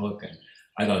based on the book. And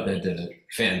I thought that did a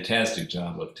fantastic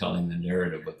job of telling the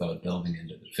narrative without delving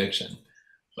into the fiction.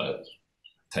 But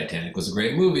Titanic was a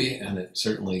great movie, and it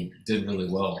certainly did really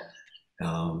well.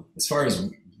 As far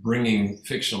as bringing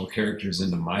fictional characters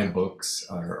into my books,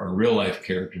 or real life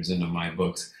characters into my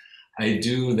books, I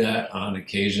do that on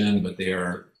occasion, but they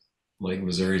are, like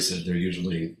Missouri said, they're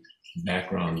usually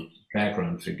background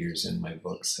figures in my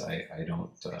books. I don't,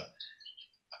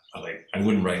 I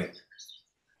wouldn't write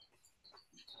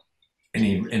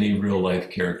any real life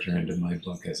character into my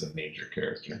book as a major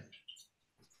character.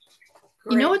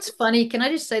 You know what's funny? Can I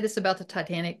just say this about the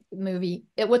Titanic movie?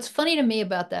 What's funny to me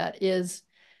about that is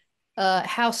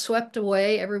how swept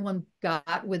away everyone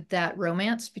got with that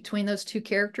romance between those two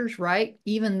characters, right?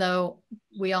 Even though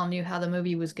we all knew how the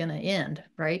movie was going to end,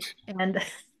 right? And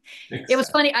it was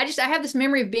funny. I have this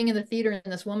memory of being in the theater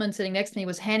and this woman sitting next to me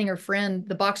was handing her friend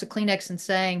the box of Kleenex and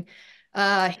saying,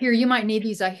 here, you might need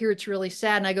these. I hear it's really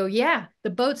sad. And I go, yeah, the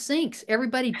boat sinks.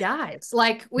 Everybody dies.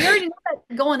 Like, we already know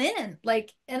that going in.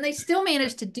 Like, and they still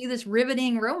managed to do this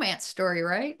riveting romance story,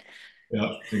 right?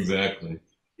 Yeah, exactly.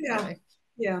 Yeah. Anyway.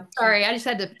 Yeah. Sorry, I just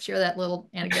had to share that little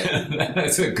anecdote.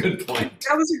 That's a good point.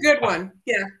 That was a good one.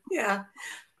 Yeah. Yeah.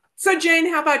 So Jane,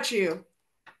 how about you?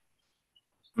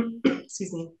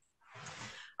 Excuse me.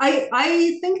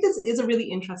 I think this is a really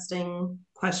interesting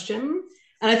question.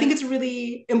 And I think it's a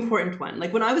really important one.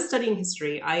 Like when I was studying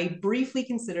history, I briefly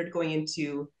considered going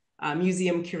into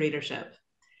museum curatorship.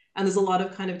 And there's a lot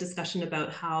of kind of discussion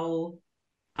about how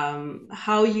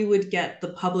you would get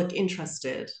the public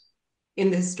interested in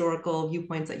the historical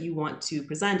viewpoints that you want to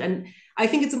present. And I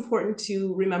think it's important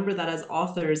to remember that as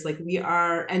authors, like we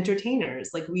are entertainers,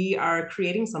 like we are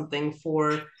creating something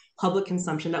for public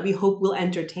consumption that we hope will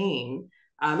entertain.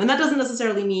 And that doesn't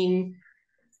necessarily mean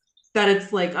that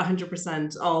it's like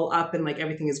 100% all up and like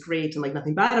everything is great and like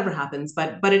nothing bad ever happens,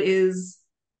 but it's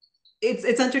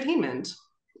entertainment.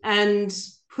 And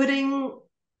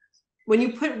when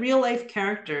you put real life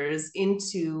characters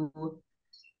into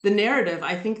the narrative,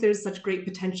 I think there's such great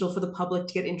potential for the public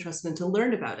to get interested and to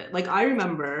learn about it. Like I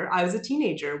remember I was a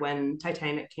teenager when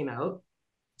Titanic came out.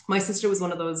 My sister was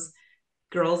one of those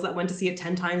girls that went to see it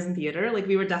 10 times in theater. Like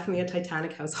we were definitely a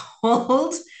Titanic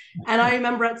household. And I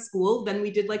remember at school, then we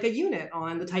did like a unit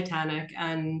on the Titanic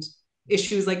and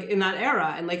issues like in that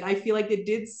era. And like, I feel like it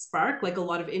did spark like a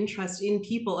lot of interest in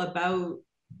people about,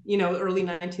 you know, early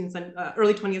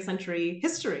 20th century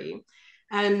history.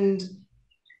 And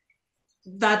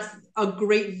that's a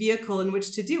great vehicle in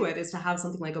which to do it, is to have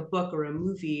something like a book or a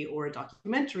movie or a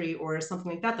documentary or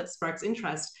something like that that sparks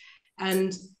interest.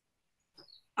 And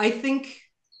I think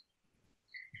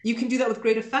you can do that with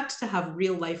great effect, to have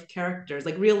real life characters,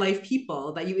 like real life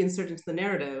people that you insert into the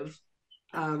narrative.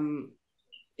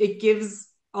 It gives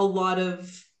a lot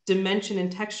of dimension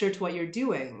and texture to what you're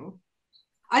doing.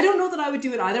 I don't know that I would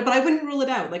do it either, but I wouldn't rule it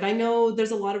out. Like I know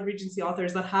there's a lot of Regency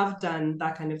authors that have done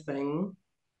that kind of thing.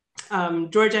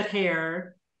 Georgette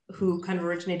Hare, who kind of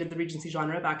originated the Regency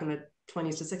genre back in the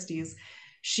 20s to 60s,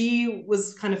 she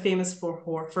was kind of famous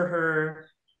for her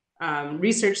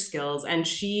research skills, and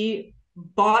she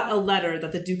bought a letter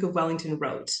that the Duke of Wellington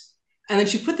wrote, and then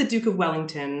she put the Duke of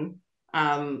Wellington,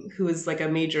 who is like a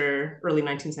major early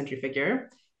 19th century figure,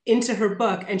 into her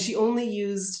book, and she only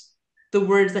used the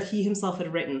words that he himself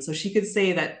had written. So she could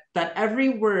say that every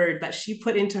word that she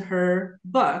put into her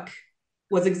book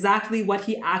was exactly what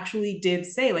he actually did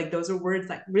say. Like those are words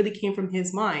that really came from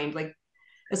his mind, like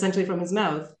essentially from his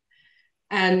mouth.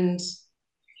 And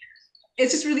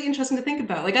it's just really interesting to think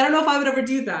about. Like, I don't know if I would ever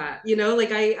do that, you know,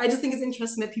 like I just think it's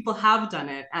interesting that people have done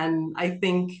it. And I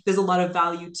think there's a lot of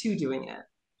value to doing it.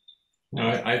 No,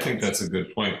 I think that's a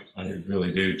good point. I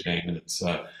really do, Jane.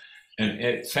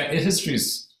 It's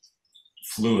history's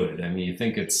fluid. I mean, you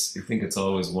think it's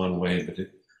always one way, but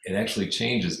it actually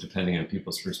changes depending on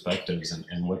people's perspectives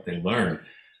and what they learn.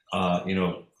 You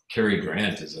know, Cary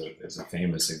Grant is a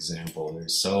famous example.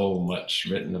 There's so much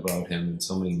written about him and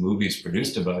so many movies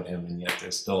produced about him, and yet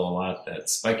there's still a lot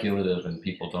that's speculative and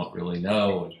people don't really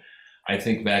know. And I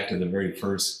think back to the very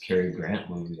first Cary Grant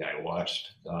movie I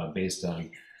watched, based on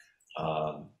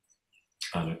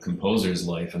a composer's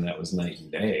life, and that was Night and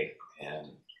Day. And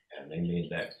they made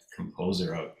that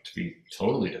composer out to be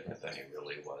totally different than he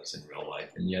really was in real life,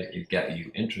 and yet it got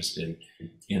you interested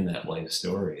in that life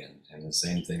story. And the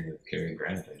same thing with Cary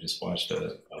Grant. I just watched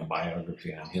a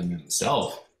biography on him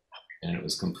himself, and it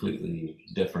was completely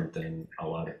different than a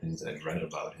lot of things I'd read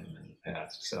about him in the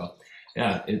past. So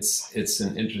yeah, it's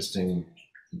an interesting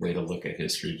way to look at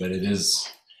history, but it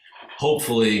is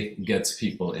hopefully gets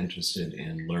people interested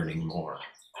in learning more.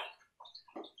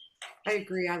 I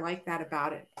agree. I like that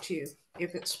about it too.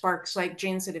 If it sparks, like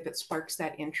Jane said, if it sparks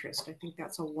that interest, I think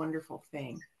that's a wonderful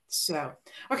thing. So,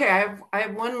 okay, I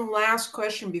have one last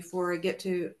question before I get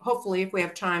to, hopefully, if we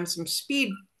have time, some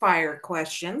speed fire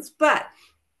questions. But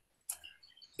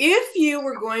if you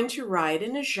were going to write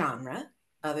in a genre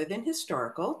other than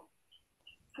historical,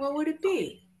 what would it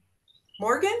be?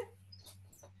 Morgan?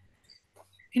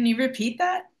 Can you repeat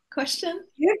that question?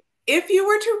 Yeah. If you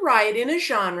were to write in a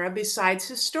genre besides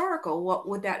historical, what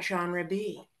would that genre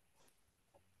be?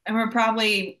 And we're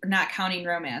probably not counting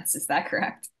romance. Is that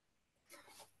correct?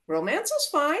 Romance is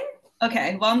fine.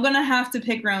 Okay, well, I'm gonna have to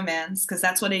pick romance because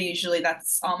that's what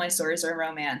that's all my stories are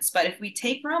romance. But if we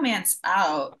take romance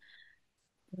out,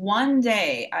 one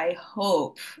day I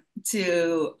hope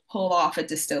to pull off a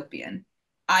dystopian.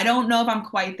 I don't know if I'm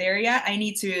quite there yet. I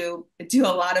need to do a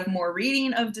lot of more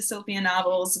reading of dystopian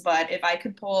novels, but if I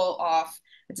could pull off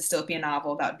a dystopian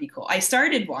novel, that would be cool. I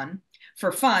started one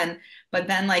for fun, but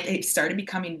then like it started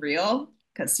becoming real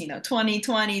because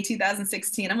 2020,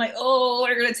 2016, I'm like, oh,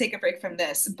 we're gonna take a break from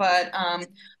this. But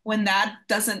when that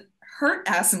doesn't hurt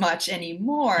as much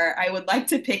anymore, I would like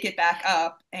to pick it back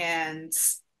up and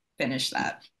finish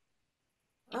that.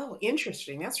 Oh,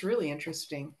 interesting. That's really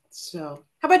interesting. So,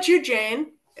 how about you,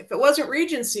 Jane? If it wasn't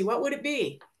Regency, what would it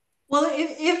be? Well,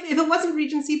 if it wasn't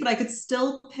Regency, but I could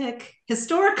still pick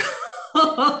historical,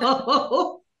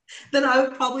 then I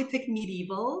would probably pick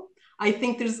medieval. I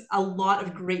think there's a lot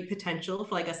of great potential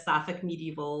for like a sapphic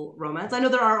medieval romance. I know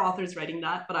there are authors writing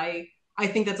that, but I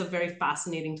think that's a very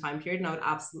fascinating time period, and I would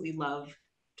absolutely love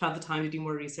to have the time to do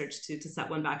more research to set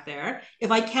one back there.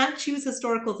 If I can't choose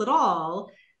historicals at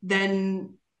all,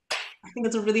 then I think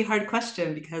that's a really hard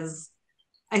question because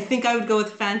I think I would go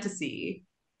with fantasy.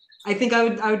 I think I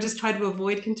would just try to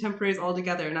avoid contemporaries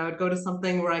altogether, and I would go to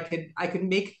something where I could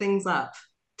make things up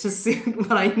to suit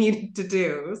what I needed to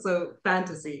do. So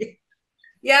fantasy.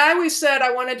 Yeah, I always said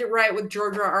I wanted to write with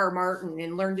George R. Martin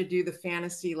and learn to do the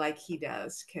fantasy like he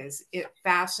does because it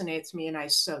fascinates me and I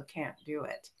so can't do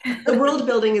it. The world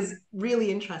building is really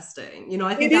interesting.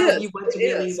 I think that would be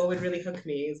what would really hook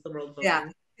me is the world building. Yeah,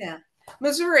 yeah.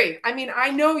 Missouri. I mean, I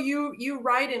know you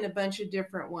write in a bunch of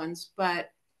different ones, but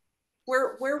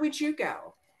where would you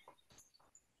go?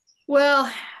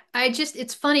 Well,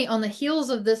 it's funny, on the heels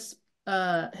of this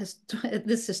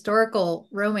this historical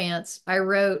romance, I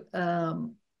wrote the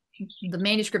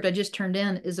manuscript I just turned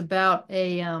in is about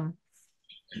a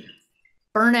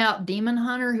burnout demon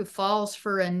hunter who falls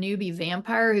for a newbie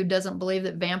vampire who doesn't believe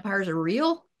that vampires are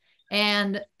real.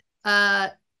 And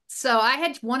so I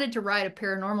had wanted to write a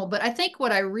paranormal, but I think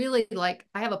what I really like,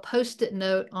 I have a post-it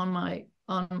note on my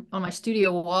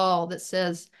studio wall that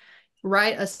says,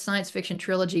 write a science fiction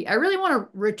trilogy. I really want to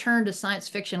return to science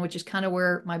fiction, which is kind of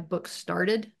where my book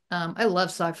started. I love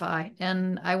sci-fi,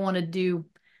 and I want to do,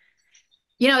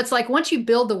 it's like once you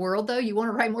build the world, though, you want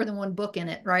to write more than one book in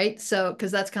it, right? So,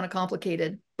 because that's kind of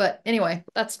complicated. But anyway,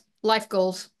 that's life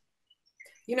goals.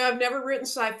 I've never written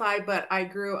sci-fi, but I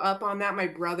grew up on that. My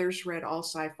brothers read all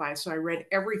sci-fi, so I read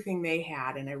everything they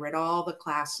had, and I read all the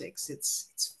classics.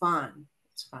 It's fun.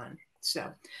 It's fun. So,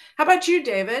 how about you,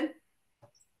 David?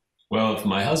 Well, if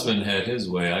my husband had his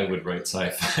way, I would write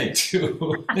sci-fi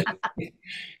too.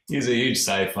 He's a huge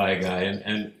sci-fi guy,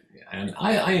 and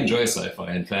I enjoy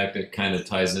sci-fi. In fact, it kind of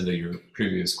ties into your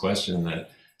previous question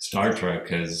that Star Trek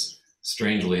has,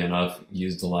 strangely enough,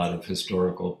 used a lot of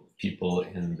historical people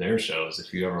in their shows.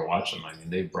 If you ever watch them, I mean,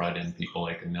 they've brought in people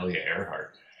like Amelia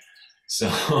Earhart. So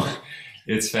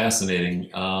it's fascinating.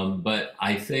 But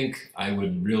I think I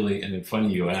would really, and it's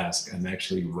funny you ask, I'm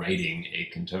actually writing a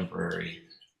contemporary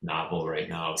novel right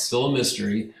now. It's still a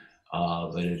mystery,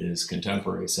 but it is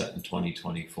contemporary, set in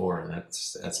 2024, and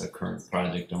that's a current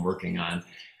project I'm working on.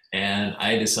 And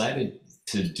I decided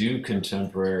to do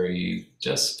contemporary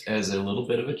just as a little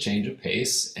bit of a change of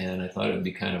pace, and I thought it would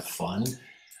be kind of fun.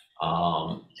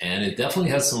 And it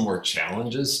definitely has some more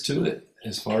challenges to it.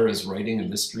 as far as writing a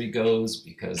mystery goes,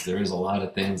 because there is a lot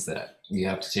of things that you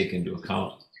have to take into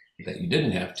account that you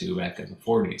didn't have to back in the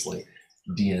 40s, like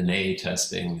DNA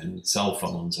testing and cell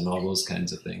phones and all those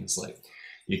kinds of things. Like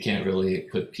you can't really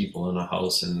put people in a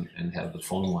house and have the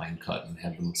phone line cut and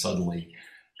have them suddenly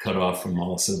cut off from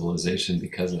all civilization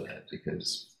because of that,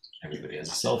 because everybody has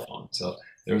a cell phone. So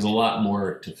there's a lot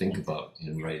more to think about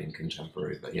in writing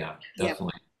contemporary, but yeah,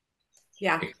 definitely.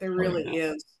 Yeah, there really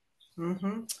is.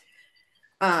 Mm-hmm.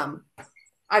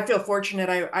 I feel fortunate.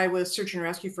 I was search and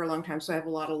rescue for a long time, so I have a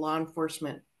lot of law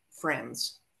enforcement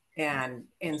friends, and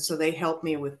so they help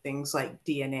me with things like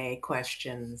DNA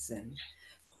questions, and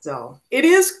so it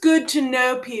is good to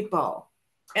know people,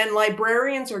 and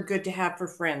librarians are good to have for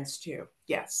friends too.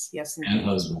 Yes, yes, indeed. And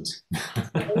husbands.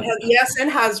 Yes, and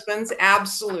husbands,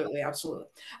 absolutely, absolutely.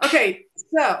 Okay,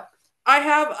 so I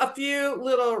have a few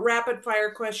little rapid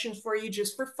fire questions for you,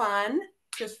 just for fun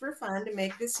to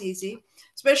make this easy,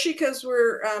 especially because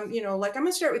we're, like I'm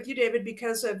gonna start with you, David,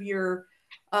 because of your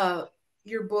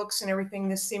books and everything.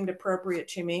 This seemed appropriate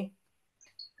to me.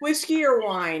 Whiskey or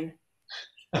wine?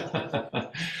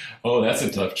 Oh, that's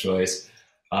a tough choice.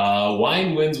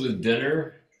 Wine wins with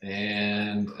dinner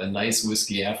and a nice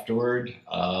whiskey afterward.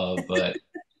 But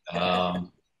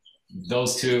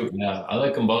those two, yeah, I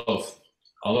like them both.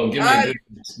 Although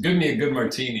give me a good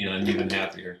martini and I'm even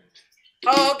happier.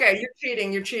 Oh, okay. You're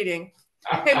cheating. You're cheating.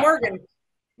 Hey, Morgan,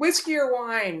 whiskey or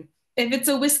wine? If it's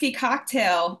a whiskey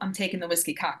cocktail, I'm taking the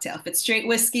whiskey cocktail. If it's straight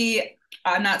whiskey,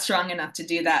 I'm not strong enough to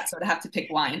do that, so I'd have to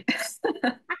pick wine.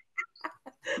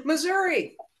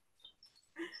 Missouri.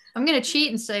 I'm going to cheat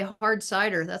and say hard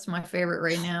cider. That's my favorite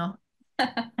right now.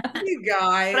 You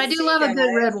guys. But I do love a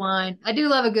good red wine. I do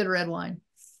love a good red wine.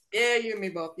 Yeah, you and me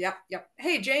both. Yep, yep.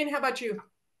 Hey, Jane, how about you?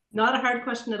 Not a hard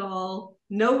question at all.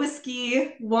 No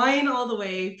whiskey, wine all the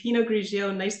way, Pinot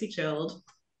Grigio, nicely chilled.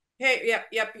 Hey, yep,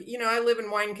 yep. I live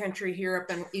in wine country here up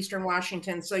in Eastern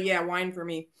Washington. So yeah, wine for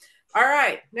me. All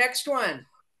right, next one.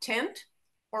 Tent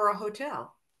or a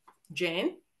hotel?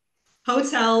 Jane?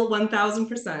 Hotel,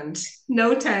 1000%.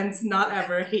 No tents, not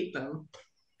ever. Hate them.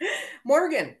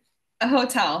 Morgan? A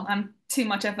hotel. I'm too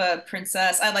much of a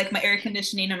princess. I like my air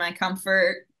conditioning and my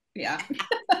comfort. Yeah.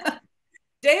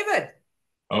 David?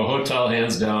 Oh, hotel,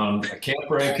 hands down. A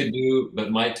camper I could do,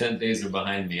 but my tent days are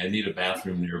behind me. I need a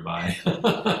bathroom nearby.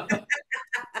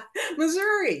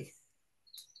 Missouri?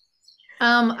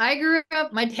 I grew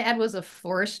up, my dad was a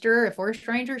forest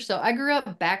ranger, so I grew up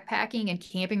backpacking and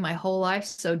camping my whole life,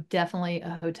 so definitely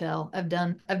a hotel. I've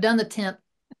done the tent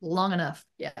long enough.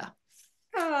 Yeah.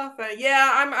 Oh,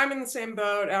 yeah, I'm in the same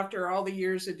boat after all the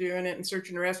years of doing it and search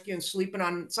and rescue and sleeping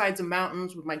on sides of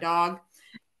mountains with my dog.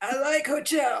 I like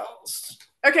hotels.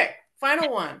 Okay,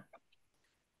 final one.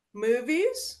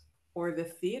 Movies or the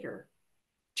theater?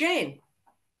 Jane?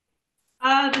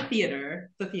 The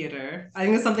theater. The theater. I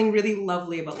think there's something really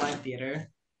lovely about live theater.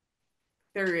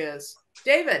 There is.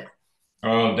 David?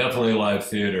 Oh, definitely live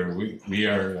theater. We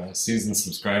are season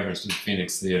subscribers to the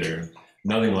Phoenix Theater.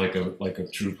 Nothing like a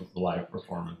true live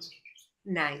performance.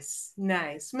 Nice,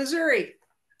 nice. Missouri?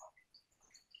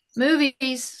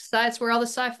 Movies. That's where all the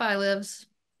sci-fi lives.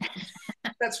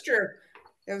 That's true.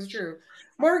 That's true.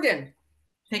 Morgan?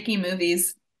 Picking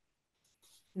movies.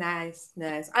 Nice,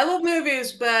 nice. I love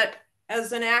movies, but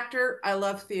as an actor, I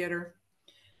love theater.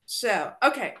 So,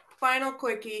 okay, final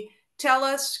quickie. Tell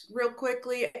us real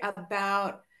quickly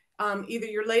about either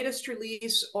your latest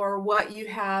release or what you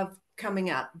have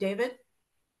coming up. David?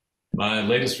 My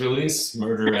latest release,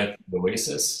 Murder at the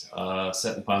Oasis,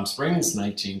 set in Palm Springs,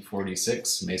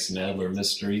 1946, Mason Adler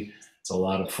mystery. It's a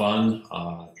lot of fun.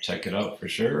 Check it out for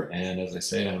sure. And as I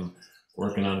say, I'm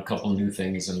working on a couple new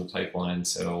things in the pipeline,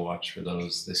 so watch for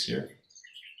those this year.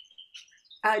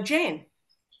 Jane?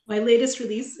 My latest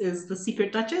release is The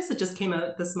Secret Duchess. It just came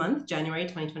out this month, January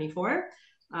 2024.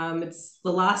 It's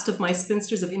the last of my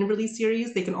Spinsters of In-Release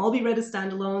series. They can all be read as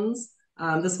standalones.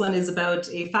 This one is about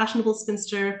a fashionable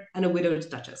spinster and a widowed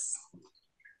duchess.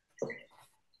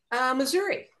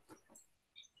 Missouri?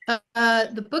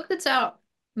 The book that's out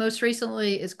most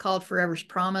recently is called Forever's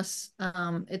Promise.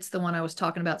 It's the one I was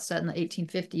talking about set in the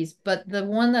 1850s. But the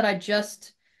one that I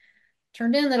just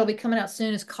turned in that'll be coming out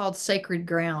soon is called Sacred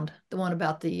Ground, the one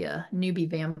about the newbie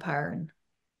vampire and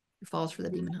who falls for the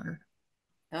demon hunter.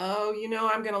 Oh,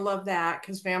 I'm going to love that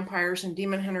because vampires and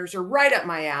demon hunters are right up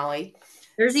my alley.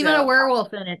 There's even a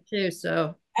werewolf in it too,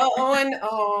 so.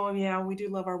 Oh, yeah, we do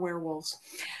love our werewolves.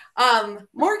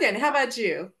 Morgan, how about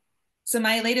you? So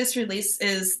my latest release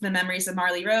is The Memories of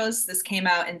Marley Rose. This came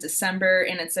out in December,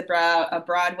 and it's about a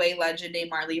Broadway legend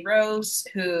named Marley Rose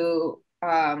who,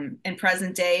 in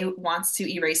present day, wants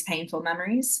to erase painful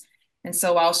memories. And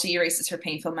so while she erases her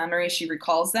painful memories, she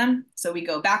recalls them. So we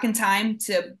go back in time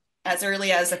to as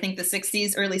early as I think the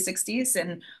 60s, early 60s,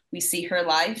 and we see her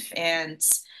life, and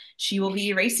she will be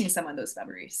erasing some of those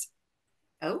memories.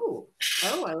 Oh,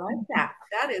 I like that.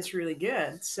 That is really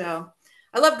good. So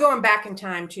I love going back in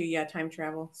time too. Yeah, time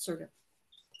travel sort of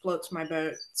floats my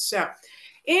boat. So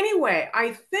anyway,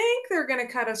 I think they're going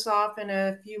to cut us off in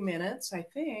a few minutes, I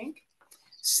think.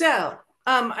 So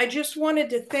I just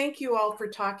wanted to thank you all for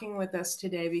talking with us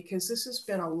today, because this has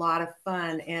been a lot of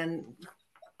fun. And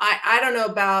I don't know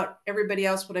about everybody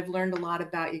else, but I've learned a lot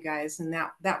about you guys, and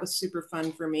that was super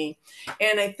fun for me.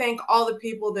 And I thank all the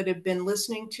people that have been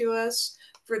listening to us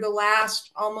for the last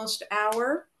almost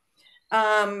hour.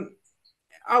 I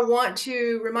want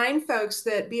to remind folks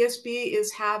that BSB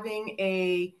is having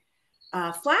a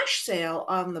flash sale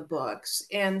on the books.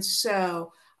 And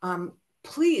so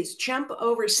please jump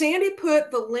over. Sandy put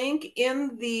the link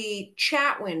in the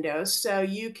chat window so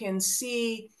you can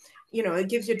see, it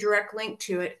gives you a direct link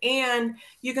to it. And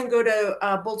you can go to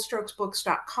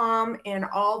boldstrokesbooks.com, and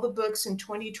all the books in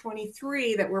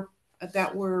 2023 that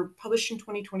were published in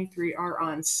 2023 are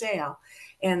on sale.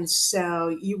 And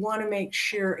so you want to make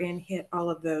sure and hit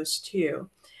all of those too.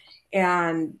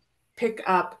 And pick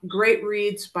up great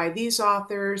reads by these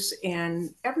authors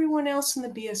and everyone else in the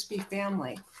BSB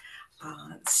family.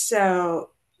 So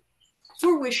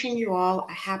we're wishing you all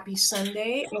a happy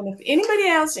Sunday. And if anybody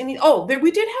else,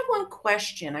 we did have one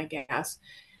question, I guess.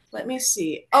 Let me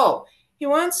see. Oh,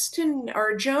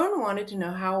 Joan wanted to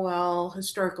know how well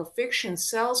historical fiction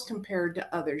sells compared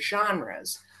to other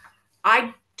genres.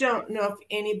 I don't know if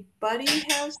anybody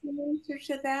has the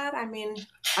answer to that. I mean,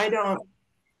 I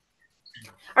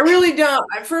really don't.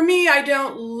 For me, I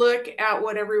don't look at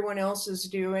what everyone else is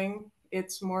doing.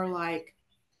 It's more like,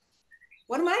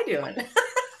 what am I doing?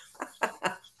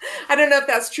 I don't know if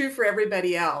that's true for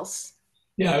everybody else.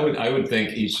 Yeah, I would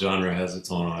think each genre has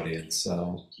its own audience.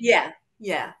 So yeah.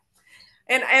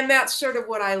 And that's sort of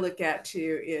what I look at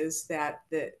too, is that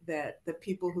the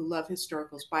people who love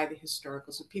historicals buy the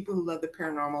historicals, the people who love the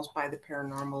paranormals buy the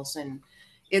paranormals, and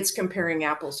it's comparing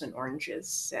apples and oranges.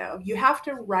 So you have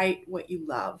to write what you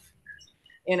love.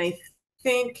 And I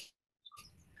think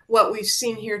what we've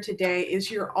seen here today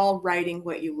is you're all writing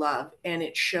what you love, and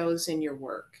it shows in your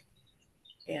work.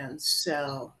 And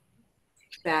so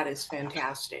that is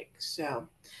fantastic. So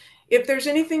if there's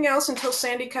anything else until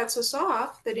Sandy cuts us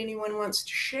off that anyone wants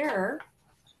to share.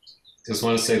 Just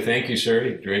want to say thank you,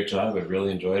 Sheri. Great job. I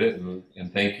really enjoyed it.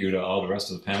 And thank you to all the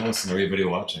rest of the panelists and everybody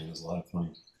watching. It was a lot of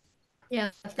fun. Yeah,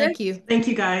 thank you. Thank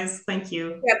you, guys. Thank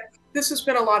you. Yep, this has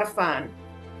been a lot of fun.